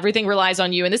 Everything relies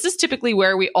on you. And this is typically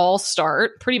where we all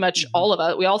start, pretty much all of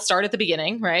us. We all start at the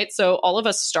beginning, right? So all of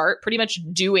us start pretty much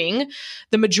doing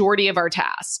the majority of our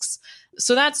tasks.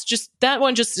 So that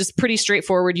one just is pretty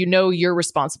straightforward. You know, you're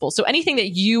responsible. So anything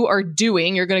that you are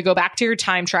doing, you're going to go back to your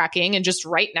time tracking and just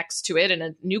write next to it in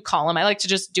a new column. I like to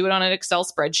just do it on an Excel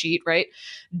spreadsheet, right?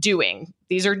 Doing.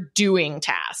 These are doing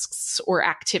tasks or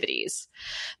activities.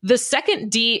 The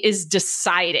second D is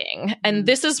deciding. And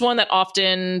this is one that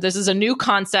this is a new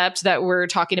concept that we're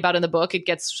talking about in the book. It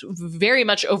gets very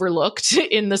much overlooked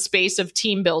in the space of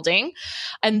team building.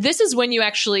 And this is when you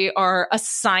actually are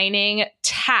assigning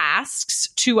tasks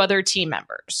to other team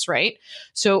members, right?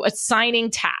 So assigning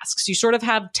tasks, you sort of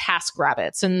have task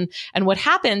rabbits. And what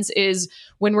happens is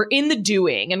when we're in the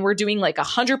doing and we're doing like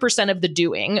 100% of the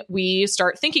doing, we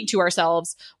start thinking to ourselves,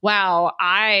 wow,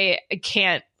 I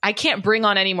can't bring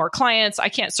on any more clients. I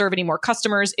can't serve any more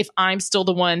customers if I'm still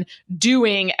the one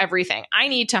doing everything. I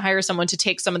need to hire someone to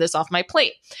take some of this off my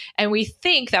plate. And we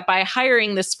think that by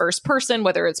hiring this first person,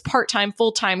 whether it's part-time,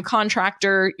 full-time,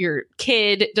 contractor, your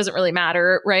kid, it doesn't really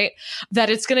matter, right? That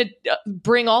it's going to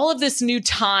bring all of this new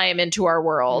time into our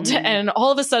world. And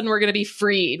all of a sudden we're going to be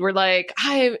freed. We're like,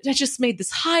 I just made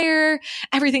this hire.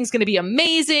 Everything's going to be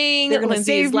amazing.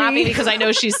 Lindsay's laughing because I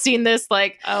know she's seen this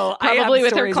probably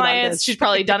with her clients. She's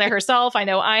probably done it herself. I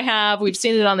know I have. We've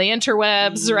seen it on the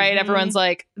interwebs, right? Everyone's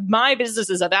like, my business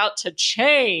is about to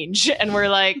change. And we're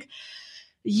like,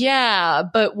 yeah,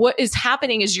 but what is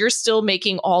happening is you're still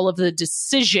making all of the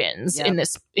decisions in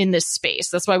this space.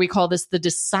 That's why we call this the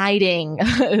deciding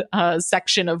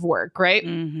section of work, right?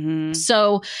 Mm-hmm.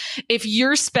 So if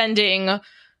you're spending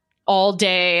all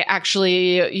day,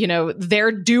 actually,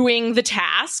 they're doing the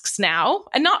tasks now,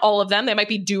 and not all of them. They might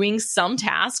be doing some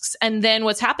tasks. And then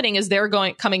what's happening is they're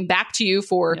coming back to you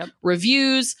for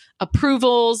reviews,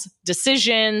 approvals,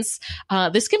 decisions.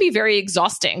 This can be very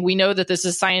exhausting. We know that this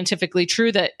is scientifically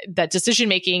true, that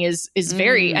decision-making is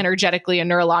very energetically and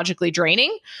neurologically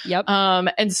draining. Yep.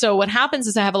 And so what happens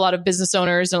is I have a lot of business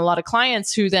owners and a lot of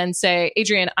clients who then say,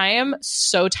 Adrienne, I am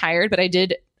so tired, but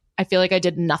I feel like I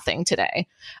did nothing today.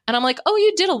 And I'm like, oh,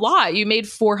 you did a lot. You made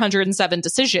 407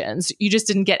 decisions. You just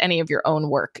didn't get any of your own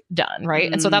work done, right?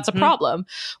 Mm-hmm. And so that's a problem.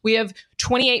 We have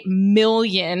 28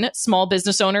 million small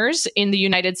business owners in the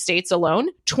United States alone.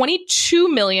 22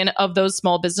 million of those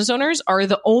small business owners are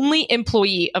the only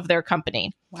employee of their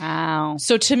company. Wow.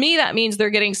 So to me, that means they're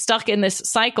getting stuck in this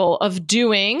cycle of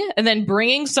doing and then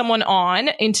bringing someone on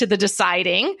into the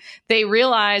deciding. They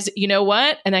realize, you know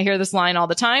what? And I hear this line all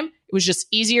the time. It was just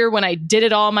easier when I did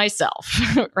it all myself,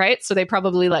 right? So they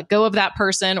probably let go of that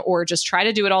person or just try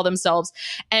to do it all themselves.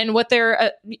 And what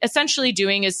they're essentially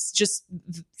doing is just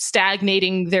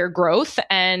stagnating their growth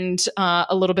and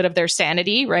a little bit of their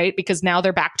sanity, right? Because now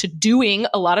they're back to doing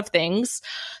a lot of things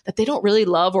that they don't really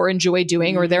love or enjoy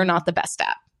doing, or they're not the best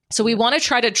at. So we want to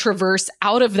try to traverse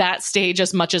out of that stage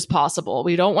as much as possible.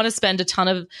 We don't want to spend a ton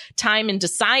of time in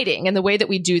deciding. And the way that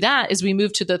we do that is we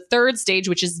move to the third stage,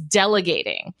 which is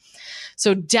delegating.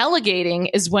 So delegating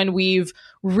is when we've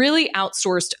really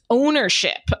outsourced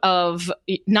ownership of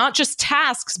not just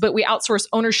tasks, but we outsource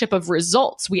ownership of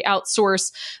results. We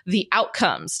outsource the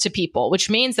outcomes to people, which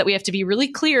means that we have to be really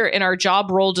clear in our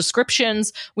job role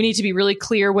descriptions. We need to be really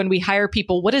clear when we hire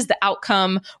people, what is the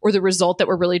outcome or the result that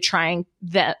we're really trying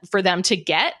for them to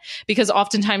get? Because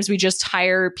oftentimes we just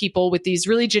hire people with these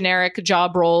really generic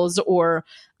job roles or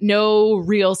no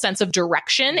real sense of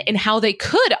direction in how they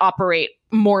could operate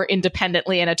more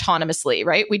independently and autonomously,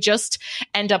 right? We just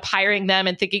end up hiring them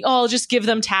and thinking, oh, I'll just give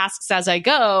them tasks as I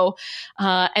go.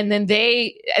 And then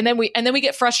we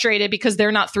get frustrated because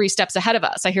they're not 3 steps ahead of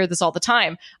us. I hear this all the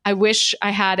time. I wish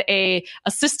I had a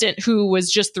assistant who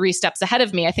was just 3 steps ahead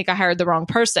of me. I think I hired the wrong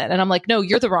person. And I'm like, no,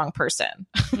 you're the wrong person.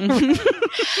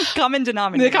 Common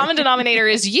denominator. The common denominator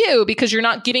is you, because you're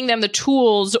not giving them the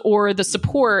tools or the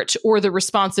support or the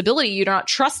responsibility. You're not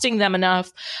trusting them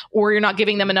enough, or you're not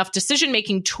giving them enough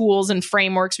decision-making tools and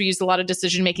frameworks. We use a lot of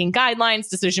decision-making guidelines,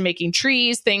 decision-making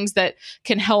trees, things that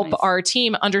can help our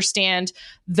team understand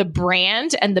the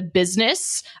brand and the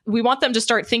business. We want them to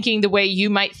start thinking the way you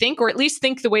might think, or at least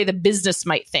think the way the business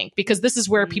might think, because this is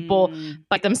where people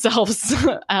bite themselves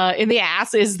in the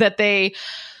ass, is that they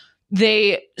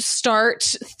start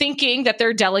thinking that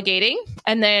they're delegating,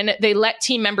 and then they let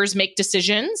team members make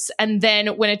decisions. And then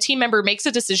when a team member makes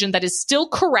a decision that is still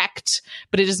correct,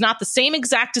 but it is not the same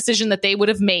exact decision that they would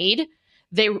have made,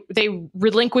 they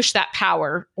relinquish that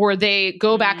power, or they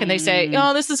go back and they say,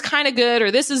 oh, this is kind of good, or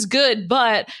this is good,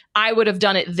 but I would have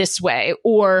done it this way,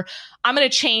 or I'm going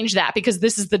to change that because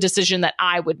this is the decision that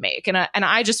I would make. And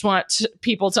I just want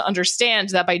people to understand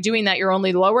that by doing that, you're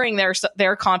only lowering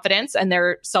their confidence and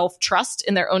their self-trust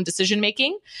in their own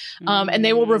decision-making. And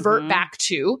they will revert back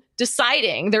to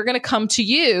deciding. They're going to come to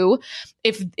you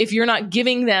if you're not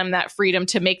giving them that freedom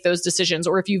to make those decisions,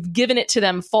 or if you've given it to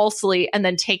them falsely and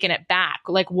then taken it back.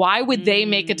 Like, why would they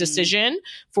make a decision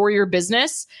for your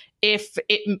business if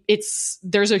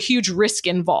there's a huge risk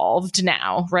involved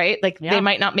now, right? Like, they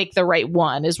might not make the right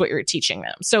one, is what you're teaching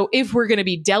them. So if we're going to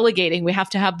be delegating, we have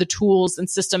to have the tools and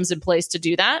systems in place to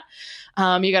do that.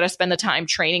 You got to spend the time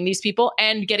training these people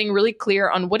and getting really clear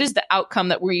on what is the outcome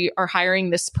that we are hiring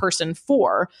this person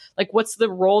for. Like, what's the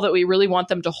role that we really want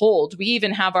them to hold? We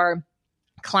even have our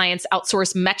clients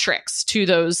outsource metrics to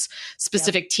those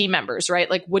specific team members, right?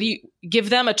 Like, what do you give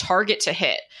them a target to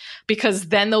hit? Because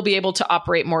then they'll be able to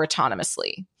operate more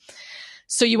autonomously.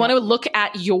 So you want to look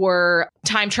at your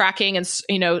time tracking and,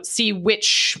 see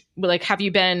which, like, have you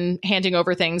been handing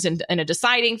over things in a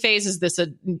deciding phase? Is this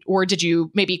or did you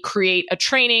maybe create a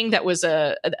training that was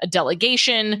a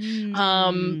delegation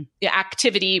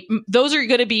activity? Those are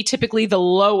going to be typically the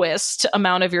lowest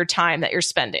amount of your time that you're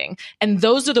spending. And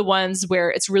those are the ones where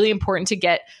it's really important to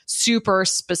get super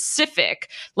specific.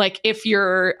 Like, if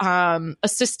your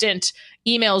assistant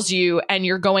emails you and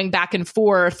you're going back and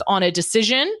forth on a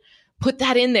decision, put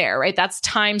that in there, right? That's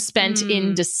time spent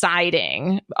in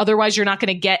deciding. Otherwise, you're not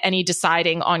going to get any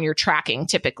deciding on your tracking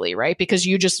typically, right? Because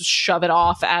you just shove it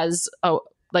off as,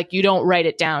 like, you don't write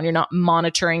it down. You're not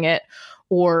monitoring it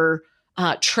or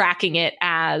tracking it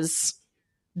as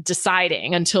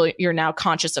deciding until you're now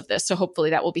conscious of this. So hopefully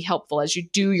that will be helpful as you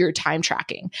do your time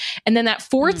tracking. And then that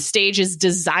fourth stage is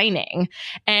designing.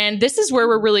 And this is where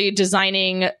we're really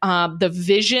designing the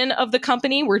vision of the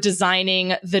company. We're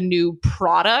designing the new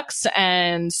products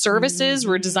and services.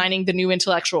 We're designing the new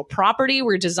intellectual property.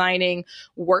 We're designing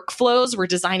workflows. We're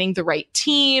designing the right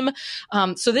team.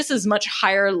 So this is much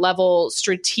higher level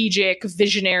strategic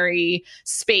visionary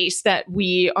space that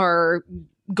we are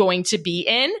going to be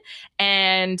in.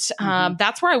 And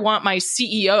that's where I want my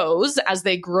CEOs, as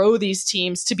they grow these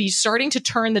teams, to be starting to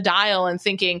turn the dial and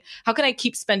thinking, how can I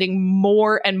keep spending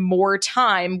more and more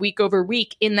time week over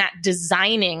week in that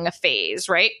designing phase,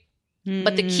 right?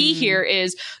 But the key here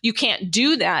is you can't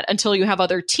do that until you have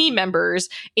other team members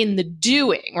in the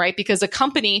doing, right? Because a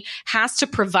company has to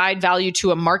provide value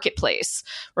to a marketplace,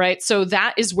 right? So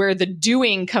that is where the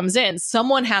doing comes in.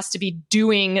 Someone has to be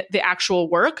doing the actual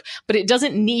work, but it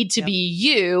doesn't need to be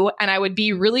you. And I would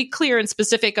be really clear and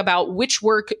specific about which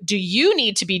work do you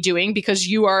need to be doing, because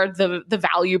you are the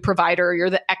value provider, you're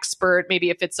the expert.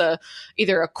 Maybe if it's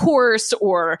either a course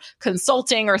or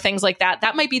consulting or things like that,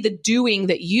 that might be the doing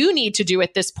that you need to do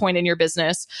at this point in your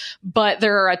business. But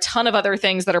there are a ton of other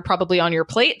things that are probably on your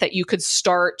plate that you could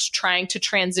start trying to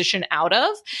transition out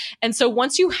of. And so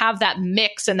once you have that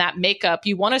mix and that makeup,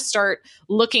 you want to start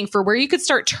looking for where you could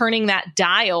start turning that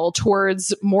dial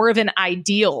towards more of an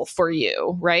ideal for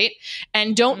you, right?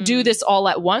 And don't do this all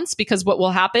at once, because what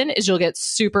will happen is you'll get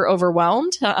super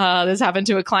overwhelmed. This happened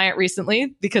to a client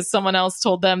recently because someone else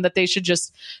told them that they should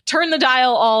just turn the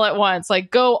dial all at once, like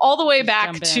go all the way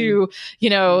back to,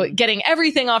 getting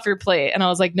everything off your plate. And I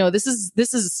was like, no, this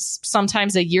is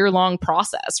sometimes a year-long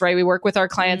process, right? We work with our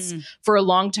clients for a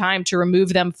long time to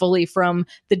remove them fully from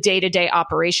the day-to-day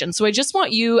operation. So I just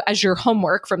want you, as your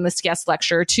homework from this guest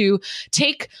lecture, to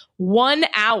take 1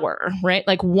 hour, right?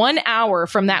 Like 1 hour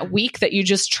from that week that you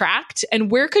just tracked. And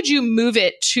where could you move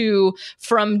it to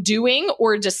from doing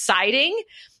or deciding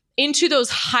into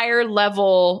those higher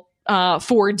level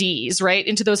four Ds, right?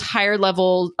 Into those higher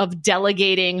level of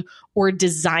delegating or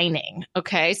designing.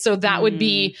 Okay. So that would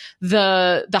be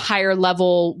the higher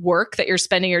level work that you're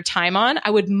spending your time on. I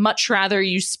would much rather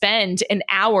you spend an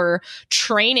hour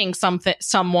training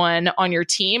someone on your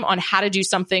team on how to do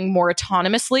something more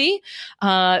autonomously,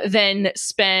 than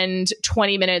spend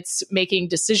 20 minutes making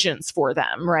decisions for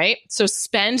them. Right. So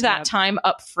spend that time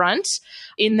up front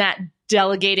in that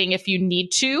delegating if you need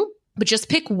to. But just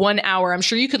pick 1 hour. I'm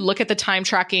sure you could look at the time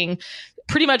tracking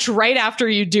pretty much right after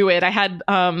you do it.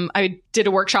 I did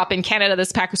a workshop in Canada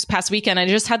this past weekend. I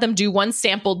just had them do one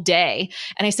sample day.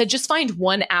 And I said, just find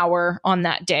 1 hour on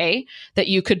that day that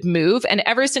you could move. And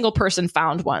every single person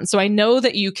found one. So I know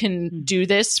that you can do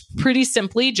this pretty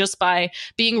simply just by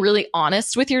being really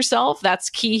honest with yourself. That's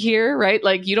key here, right?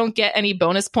 Like you don't get any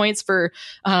bonus points for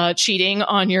cheating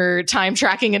on your time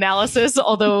tracking analysis.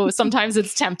 Although sometimes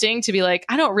it's tempting to be like,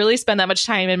 I don't really spend that much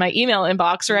time in my email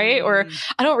inbox, right? Or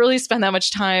I don't really spend that much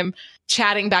time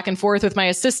chatting back and forth with my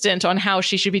assistant on how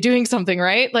she should be doing something,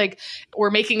 right? Like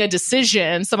we're making a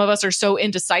decision. Some of us are so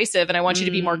indecisive, and I want you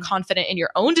to be more confident in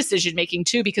your own decision making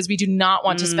too, because we do not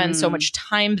want to spend so much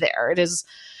time there. It is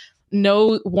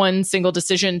no one single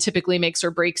decision typically makes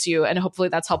or breaks you. And hopefully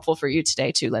that's helpful for you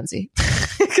today too, Lindsay,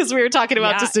 because we were talking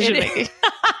about decision making.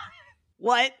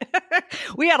 What?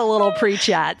 We had a little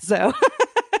pre-chat. So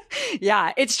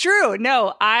yeah, it's true.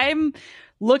 No, I'm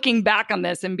looking back on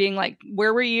this and being like,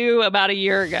 where were you about a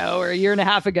year ago or a year and a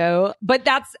half ago? But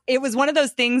it was one of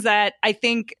those things that I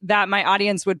think that my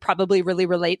audience would probably really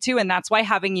relate to. And that's why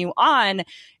having you on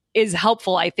is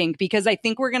helpful, I think, because I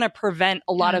think we're going to prevent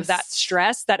a lot of that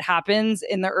stress that happens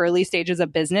in the early stages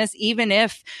of business, even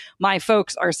if my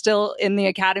folks are still in the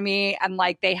academy and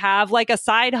like they have like a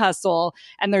side hustle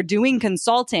and they're doing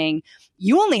consulting.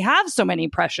 You only have so many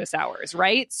precious hours,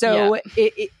 right? So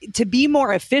to be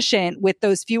more efficient with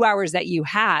those few hours that you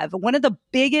have, one of the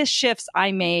biggest shifts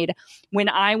I made when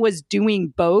I was doing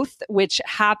both, which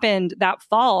happened that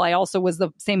fall, I also was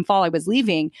the same fall I was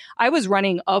leaving. I was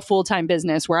running a full-time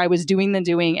business where I was doing the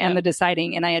doing and the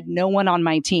deciding, and I had no one on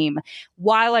my team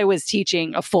while I was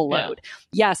teaching a full load.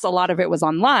 Yes, a lot of it was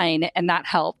online, and that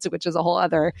helped, which is a whole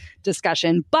other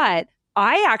discussion. But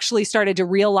I actually started to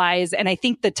realize, and I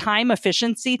think the time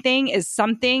efficiency thing is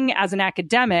something as an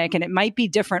academic, and it might be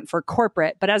different for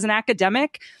corporate, but as an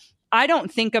academic, I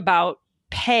don't think about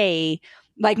pay.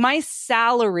 Like my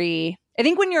salary, I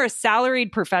think when you're a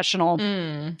salaried professional,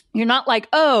 you're not like,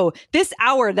 oh, this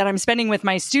hour that I'm spending with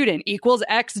my student equals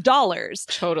X dollars.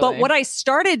 Totally. But what I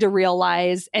started to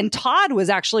realize, and Todd was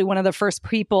actually one of the first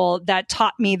people that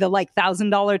taught me the like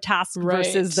 $1,000 task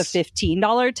versus the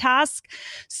 $15 task.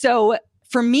 So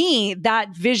for me,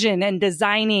 that vision and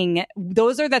designing,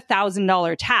 those are the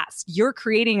 $1,000 tasks. You're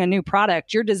creating a new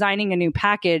product, you're designing a new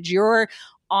package, you're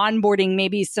onboarding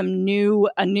maybe some new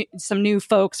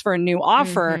folks for a new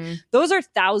offer. Those are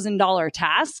 $1,000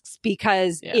 tasks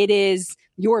because it is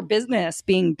your business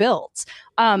being built.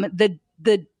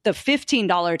 The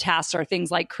 $15 tasks are things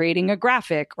like creating a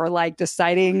graphic or like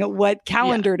deciding what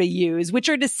calendar to use, which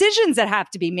are decisions that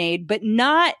have to be made, but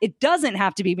it doesn't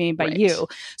have to be made by you.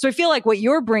 So I feel like what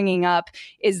you're bringing up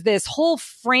is this whole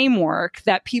framework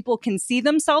that people can see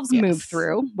themselves move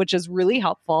through, which is really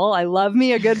helpful. I love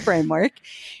me a good framework.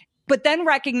 But then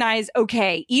recognize,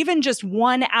 okay, even just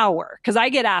 1 hour, because I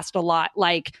get asked a lot,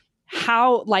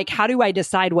 how do I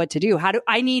decide what to do? How do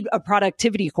I need a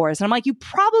productivity course? And I'm like, you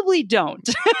probably don't.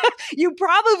 You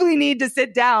probably need to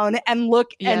sit down and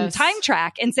look and time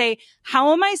track and say,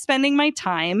 how am I spending my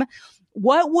time?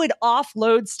 What would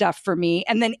offload stuff for me?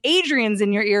 And then Adrian's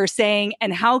in your ear saying,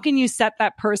 and how can you set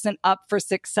that person up for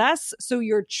success so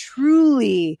you're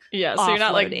truly so you're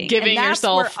not like giving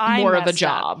yourself more of a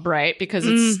job, right? Because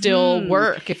it's still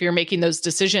work if you're making those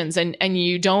decisions, and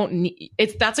you don't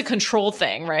that's a control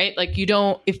thing, right? Like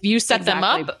if you set them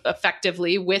up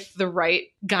effectively with the right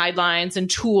guidelines and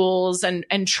tools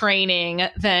and training,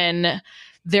 then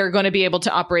they're going to be able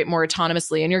to operate more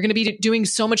autonomously, and you're going to be doing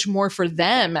so much more for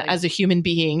them as a human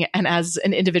being and as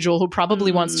an individual who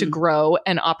probably wants to grow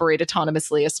and operate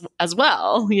autonomously as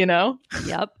well, you know?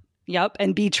 Yep.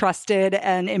 And be trusted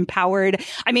and empowered.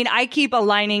 I mean, I keep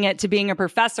aligning it to being a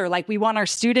professor. Like we want our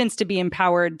students to be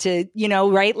empowered to,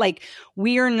 right? Like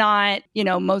we are not,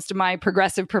 most of my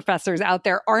progressive professors out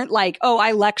there aren't like, oh,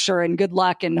 I lecture and good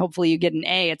luck and hopefully you get an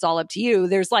A. It's all up to you.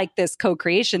 There's like this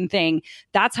co-creation thing.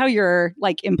 That's how your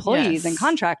like employees and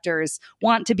contractors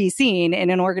want to be seen in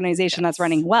an organization that's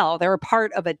running well. They're a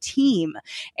part of a team.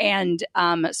 And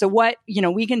so what,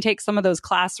 we can take some of those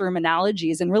classroom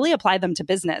analogies and really apply them to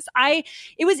business.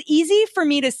 It was easy for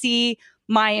me to see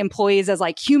my employees as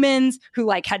like humans who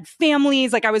like had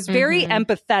families. Like I was very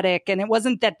empathetic, and it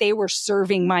wasn't that they were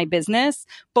serving my business.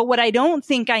 But what I don't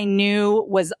think I knew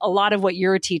was a lot of what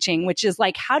you're teaching, which is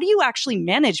like, how do you actually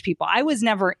manage people? I was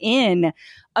never in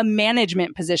a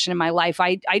management position in my life.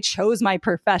 I chose my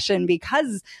profession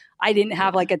because I didn't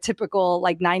have like a typical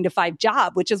like 9-to-5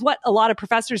 job, which is what a lot of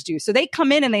professors do. So they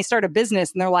come in and they start a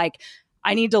business and they're like,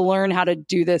 I need to learn how to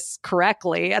do this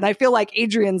correctly. And I feel like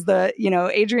Adrian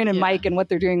and Mike and what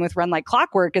they're doing with Run Like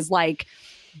Clockwork is like,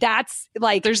 that's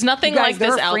like, there's nothing like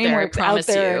this out there, I promise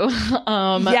you.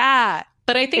 Yeah.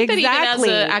 But I think that even as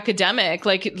an academic,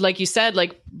 like you said,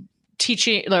 like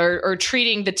teaching or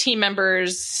treating the team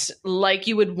members like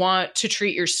you would want to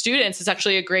treat your students is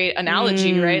actually a great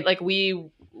analogy, right? Like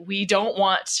we don't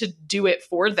want to do it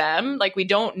for them. Like we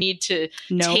don't need to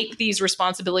take these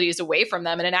responsibilities away from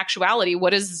them. And in actuality,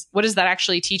 what is that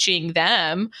actually teaching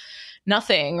them?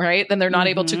 Nothing, right? Then they're not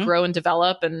able to grow and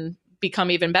develop and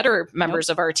become even better members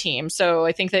of our team. So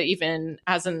I think that even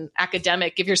as an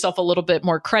academic, give yourself a little bit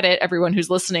more credit, everyone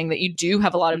who's listening, that you do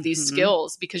have a lot of these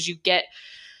skills, because you get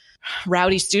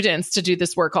rowdy students to do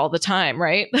this work all the time,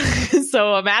 right?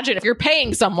 So imagine if you're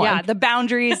paying someone. Yeah, the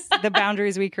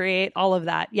boundaries we create, all of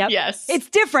that. Yep. Yes. It's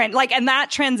different. Like, and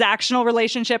that transactional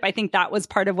relationship, I think that was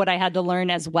part of what I had to learn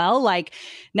as well. Like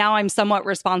now I'm somewhat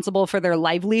responsible for their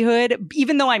livelihood,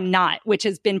 even though I'm not, which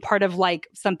has been part of like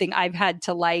something I've had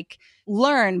to like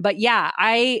learn. But yeah,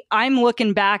 I'm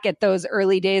looking back at those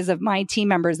early days of my team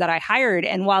members that I hired.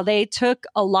 And while they took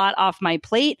a lot off my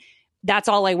plate, that's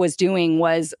all I was doing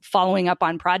was following up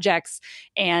on projects.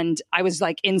 And I was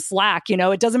like in Slack,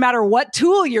 it doesn't matter what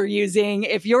tool you're using.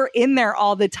 If you're in there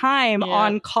all the time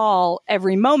on call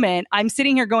every moment, I'm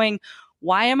sitting here going,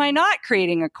 why am I not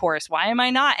creating a course? Why am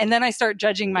I not? And then I start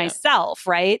judging myself,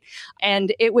 right?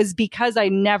 And it was because I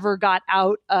never got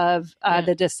out of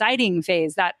the deciding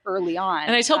phase that early on.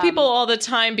 And I tell people all the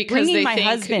time, because they my think,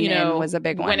 husband in was a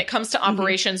big one. When it comes to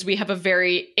operations, we have a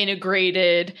very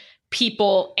integrated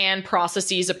people and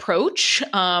processes approach.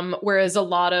 Whereas a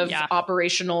lot of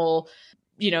operational,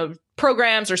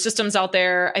 programs or systems out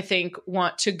there, I think,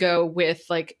 want to go with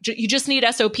like, you just need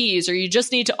SOPs, or you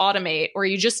just need to automate, or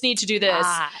you just need to do this,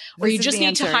 or you just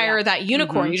need to hire that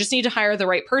unicorn. You just need to hire the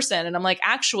right person. And I'm like,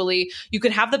 actually, you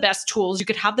could have the best tools. You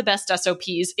could have the best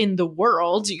SOPs in the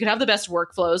world. You could have the best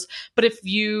workflows. But if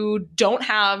you don't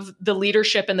have the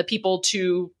leadership and the people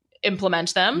to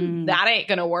implement them, that ain't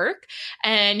going to work.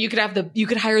 And you could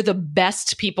hire the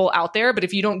best people out there, but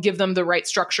if you don't give them the right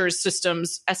structures,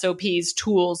 systems, SOPs,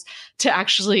 tools to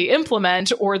actually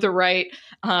implement, or the right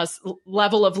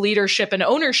level of leadership and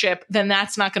ownership, then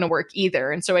that's not going to work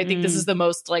either. And so I think this is the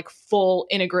most like full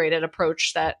integrated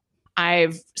approach that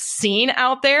I've seen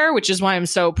out there, which is why I'm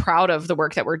so proud of the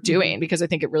work that we're doing, because I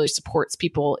think it really supports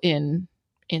people in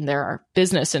their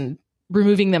business and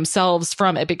removing themselves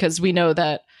from it, because we know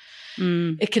that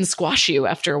it can squash you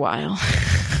after a while.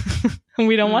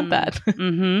 We don't want that.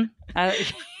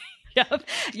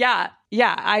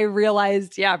 Yeah. I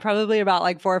realized, probably about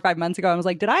like 4 or 5 months ago, I was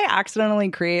like, did I accidentally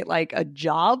create like a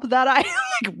job that I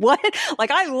like, what?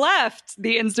 Like I left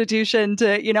the institution to,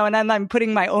 and then I'm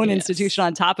putting my own institution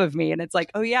on top of me. And it's like,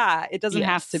 oh yeah, it doesn't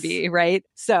have to be, right?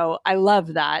 So I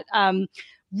love that.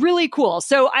 Really cool.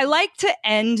 So I like to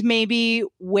end maybe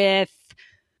with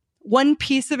one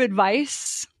piece of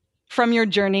advice from your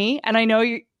journey. And I know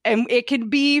and it could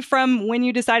be from when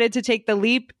you decided to take the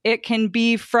leap. It can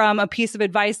be from a piece of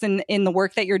advice in the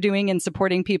work that you're doing and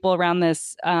supporting people around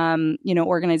this,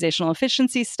 organizational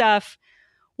efficiency stuff.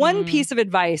 One piece of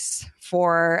advice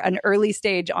for an early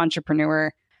stage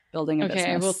entrepreneur building a business.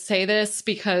 Okay, I will say this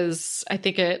because I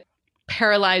think it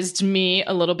paralyzed me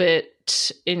a little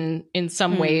bit in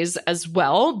some ways as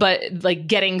well. But like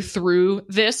getting through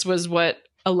this was what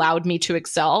allowed me to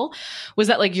excel, was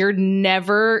that like, you're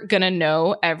never going to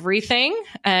know everything.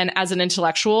 And as an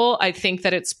intellectual, I think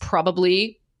that it's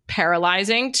probably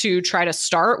paralyzing to try to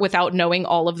start without knowing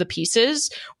all of the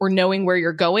pieces, or knowing where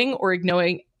you're going, or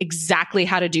knowing exactly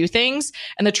how to do things.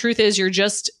 And the truth is, you're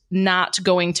just not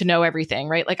going to know everything,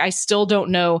 right? Like I still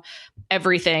don't know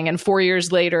everything. And 4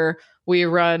 years later, we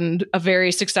run a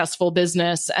very successful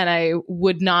business. And I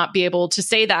would not be able to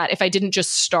say that if I didn't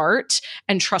just start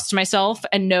and trust myself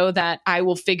and know that I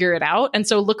will figure it out. And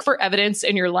so look for evidence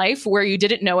in your life where you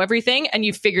didn't know everything and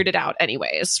you figured it out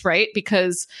anyways, right?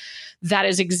 Because that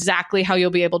is exactly how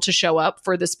you'll be able to show up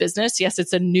for this business. Yes,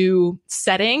 it's a new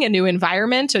setting, a new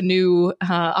environment, a new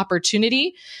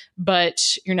opportunity,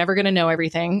 but you're never going to know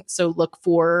everything. So look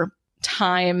for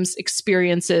times,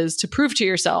 experiences to prove to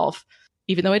yourself,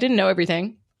 even though I didn't know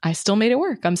everything, I still made it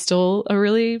work. I'm still a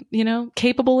really,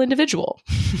 capable individual.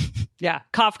 Yeah.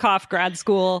 Cough, cough, grad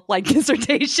school, like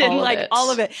dissertation, all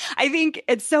of it. I think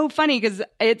it's so funny because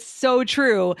it's so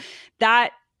true.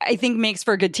 That I think makes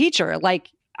for a good teacher. Like,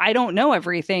 I don't know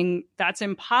everything. That's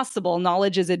impossible.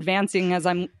 Knowledge is advancing as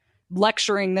I'm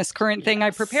lecturing this current thing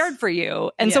I prepared for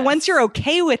you. And so once you're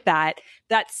okay with that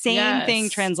same thing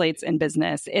translates in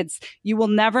business. You will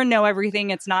never know everything.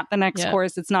 It's not the next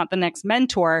course. It's not the next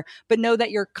mentor, but know that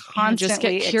you're constantly just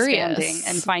get curious expanding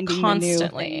and finding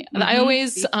constantly. The new thing. And I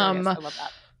always, I love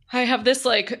that. I have this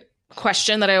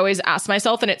question that I always ask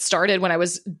myself, and it started when I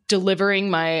was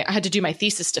I had to do my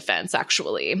thesis defense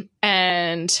actually.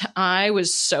 And I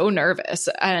was so nervous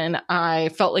and I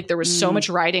felt like there was so much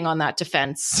writing on that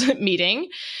defense meeting.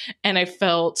 And I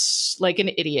felt like an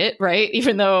idiot, right?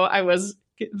 Even though I was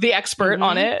the expert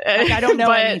on it. Like, I don't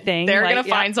know anything. They're going to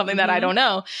find something that I don't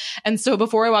know. And so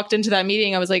before I walked into that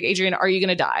meeting, I was like, Adrienne, are you going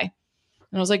to die?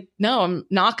 And I was like, no, I'm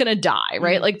not going to die,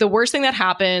 right? Like the worst thing that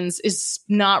happens is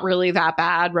not really that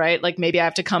bad, right? Like maybe I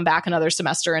have to come back another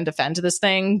semester and defend this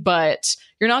thing, but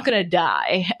you're not going to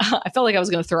die. I felt like I was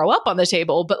going to throw up on the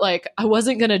table, but like I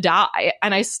wasn't going to die.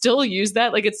 And I still use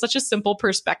that. Like it's such a simple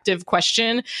perspective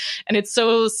question and it's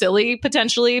so silly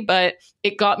potentially, but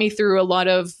it got me through a lot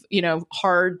of,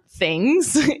 hard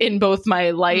things in both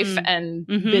my life and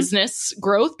business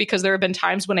growth, because there have been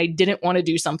times when I didn't want to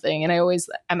do something. And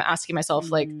I'm asking myself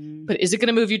but is it going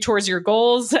to move you towards your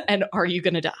goals? And are you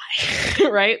going to die?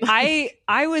 Right?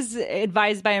 I was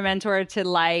advised by a mentor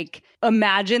to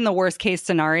imagine the worst case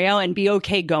scenario and be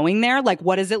okay going there. Like,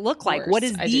 what does it look like? What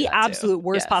is the absolute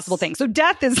worst possible thing? So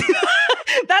death is,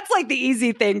 that's like the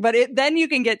easy thing, but then you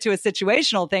can get to a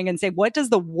situational thing and say, what does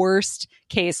the worst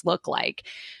case look like?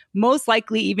 Most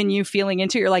likely, even you feeling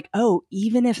into it, you're like, oh,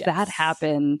 even if that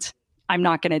happened, I'm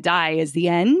not going to die is the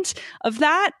end of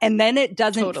that. And then it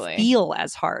doesn't feel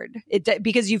as hard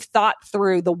because you've thought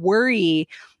through the worry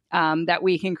that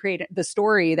we can create, the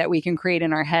story that we can create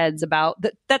in our heads about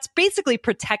that's basically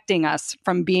protecting us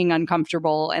from being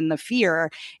uncomfortable and the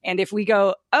fear. And if we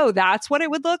go, oh, that's what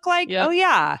it would look like. Yep. Oh,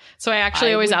 yeah. So I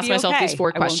actually always ask myself these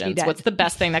 4 questions. What's the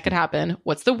best thing that could happen?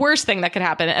 What's the worst thing that could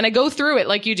happen? And I go through it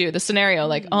like you do, the scenario,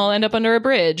 like I'll end up under a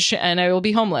bridge and I will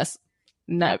be homeless.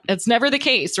 No, it's never the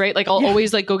case, right? Like I'll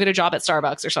always go get a job at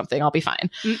Starbucks or something. I'll be fine.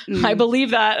 I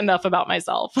believe that enough about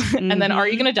myself. And then are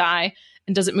you going to die?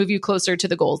 And does it move you closer to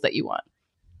the goals that you want?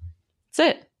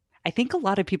 That's it. I think a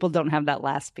lot of people don't have that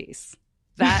last piece.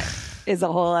 That is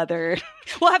a whole other...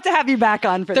 We'll have to have you back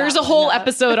on for that. There's a whole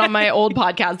episode on my old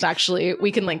podcast, actually.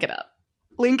 We can link it up.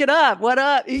 Link it up. What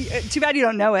up? Too bad you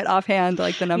don't know it offhand,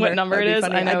 like the number. What number it is?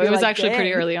 Funny. I know. It was actually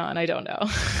pretty early on. I don't know.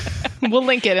 We'll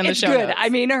link it in the show notes. I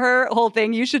mean, her whole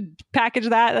thing, you should package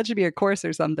that. That should be a course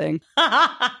or something.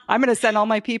 I'm going to send all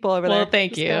my people over there. Well,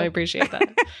 thank you. I appreciate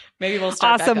that. Maybe we'll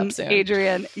start back up soon.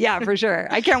 Adrienne. Yeah, for sure.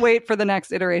 I can't wait for the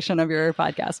next iteration of your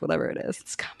podcast, whatever it is.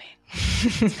 It's coming.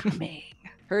 It's coming.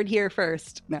 Heard here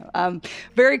first. No.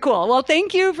 Very cool. Well,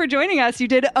 thank you for joining us. You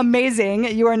did amazing.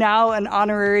 You are now an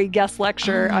honorary guest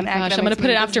lecturer on academics. I'm going to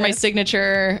put it after my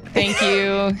signature. Thank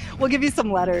you. We'll give you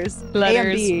some letters.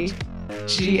 Letters. A&B.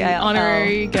 GL.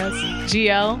 Honorary guest.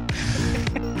 GL.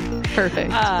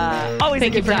 Perfect. Always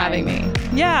Thank you for having me.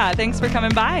 Yeah. Thanks for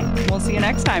coming by. We'll see you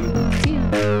next time. See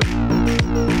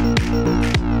ya.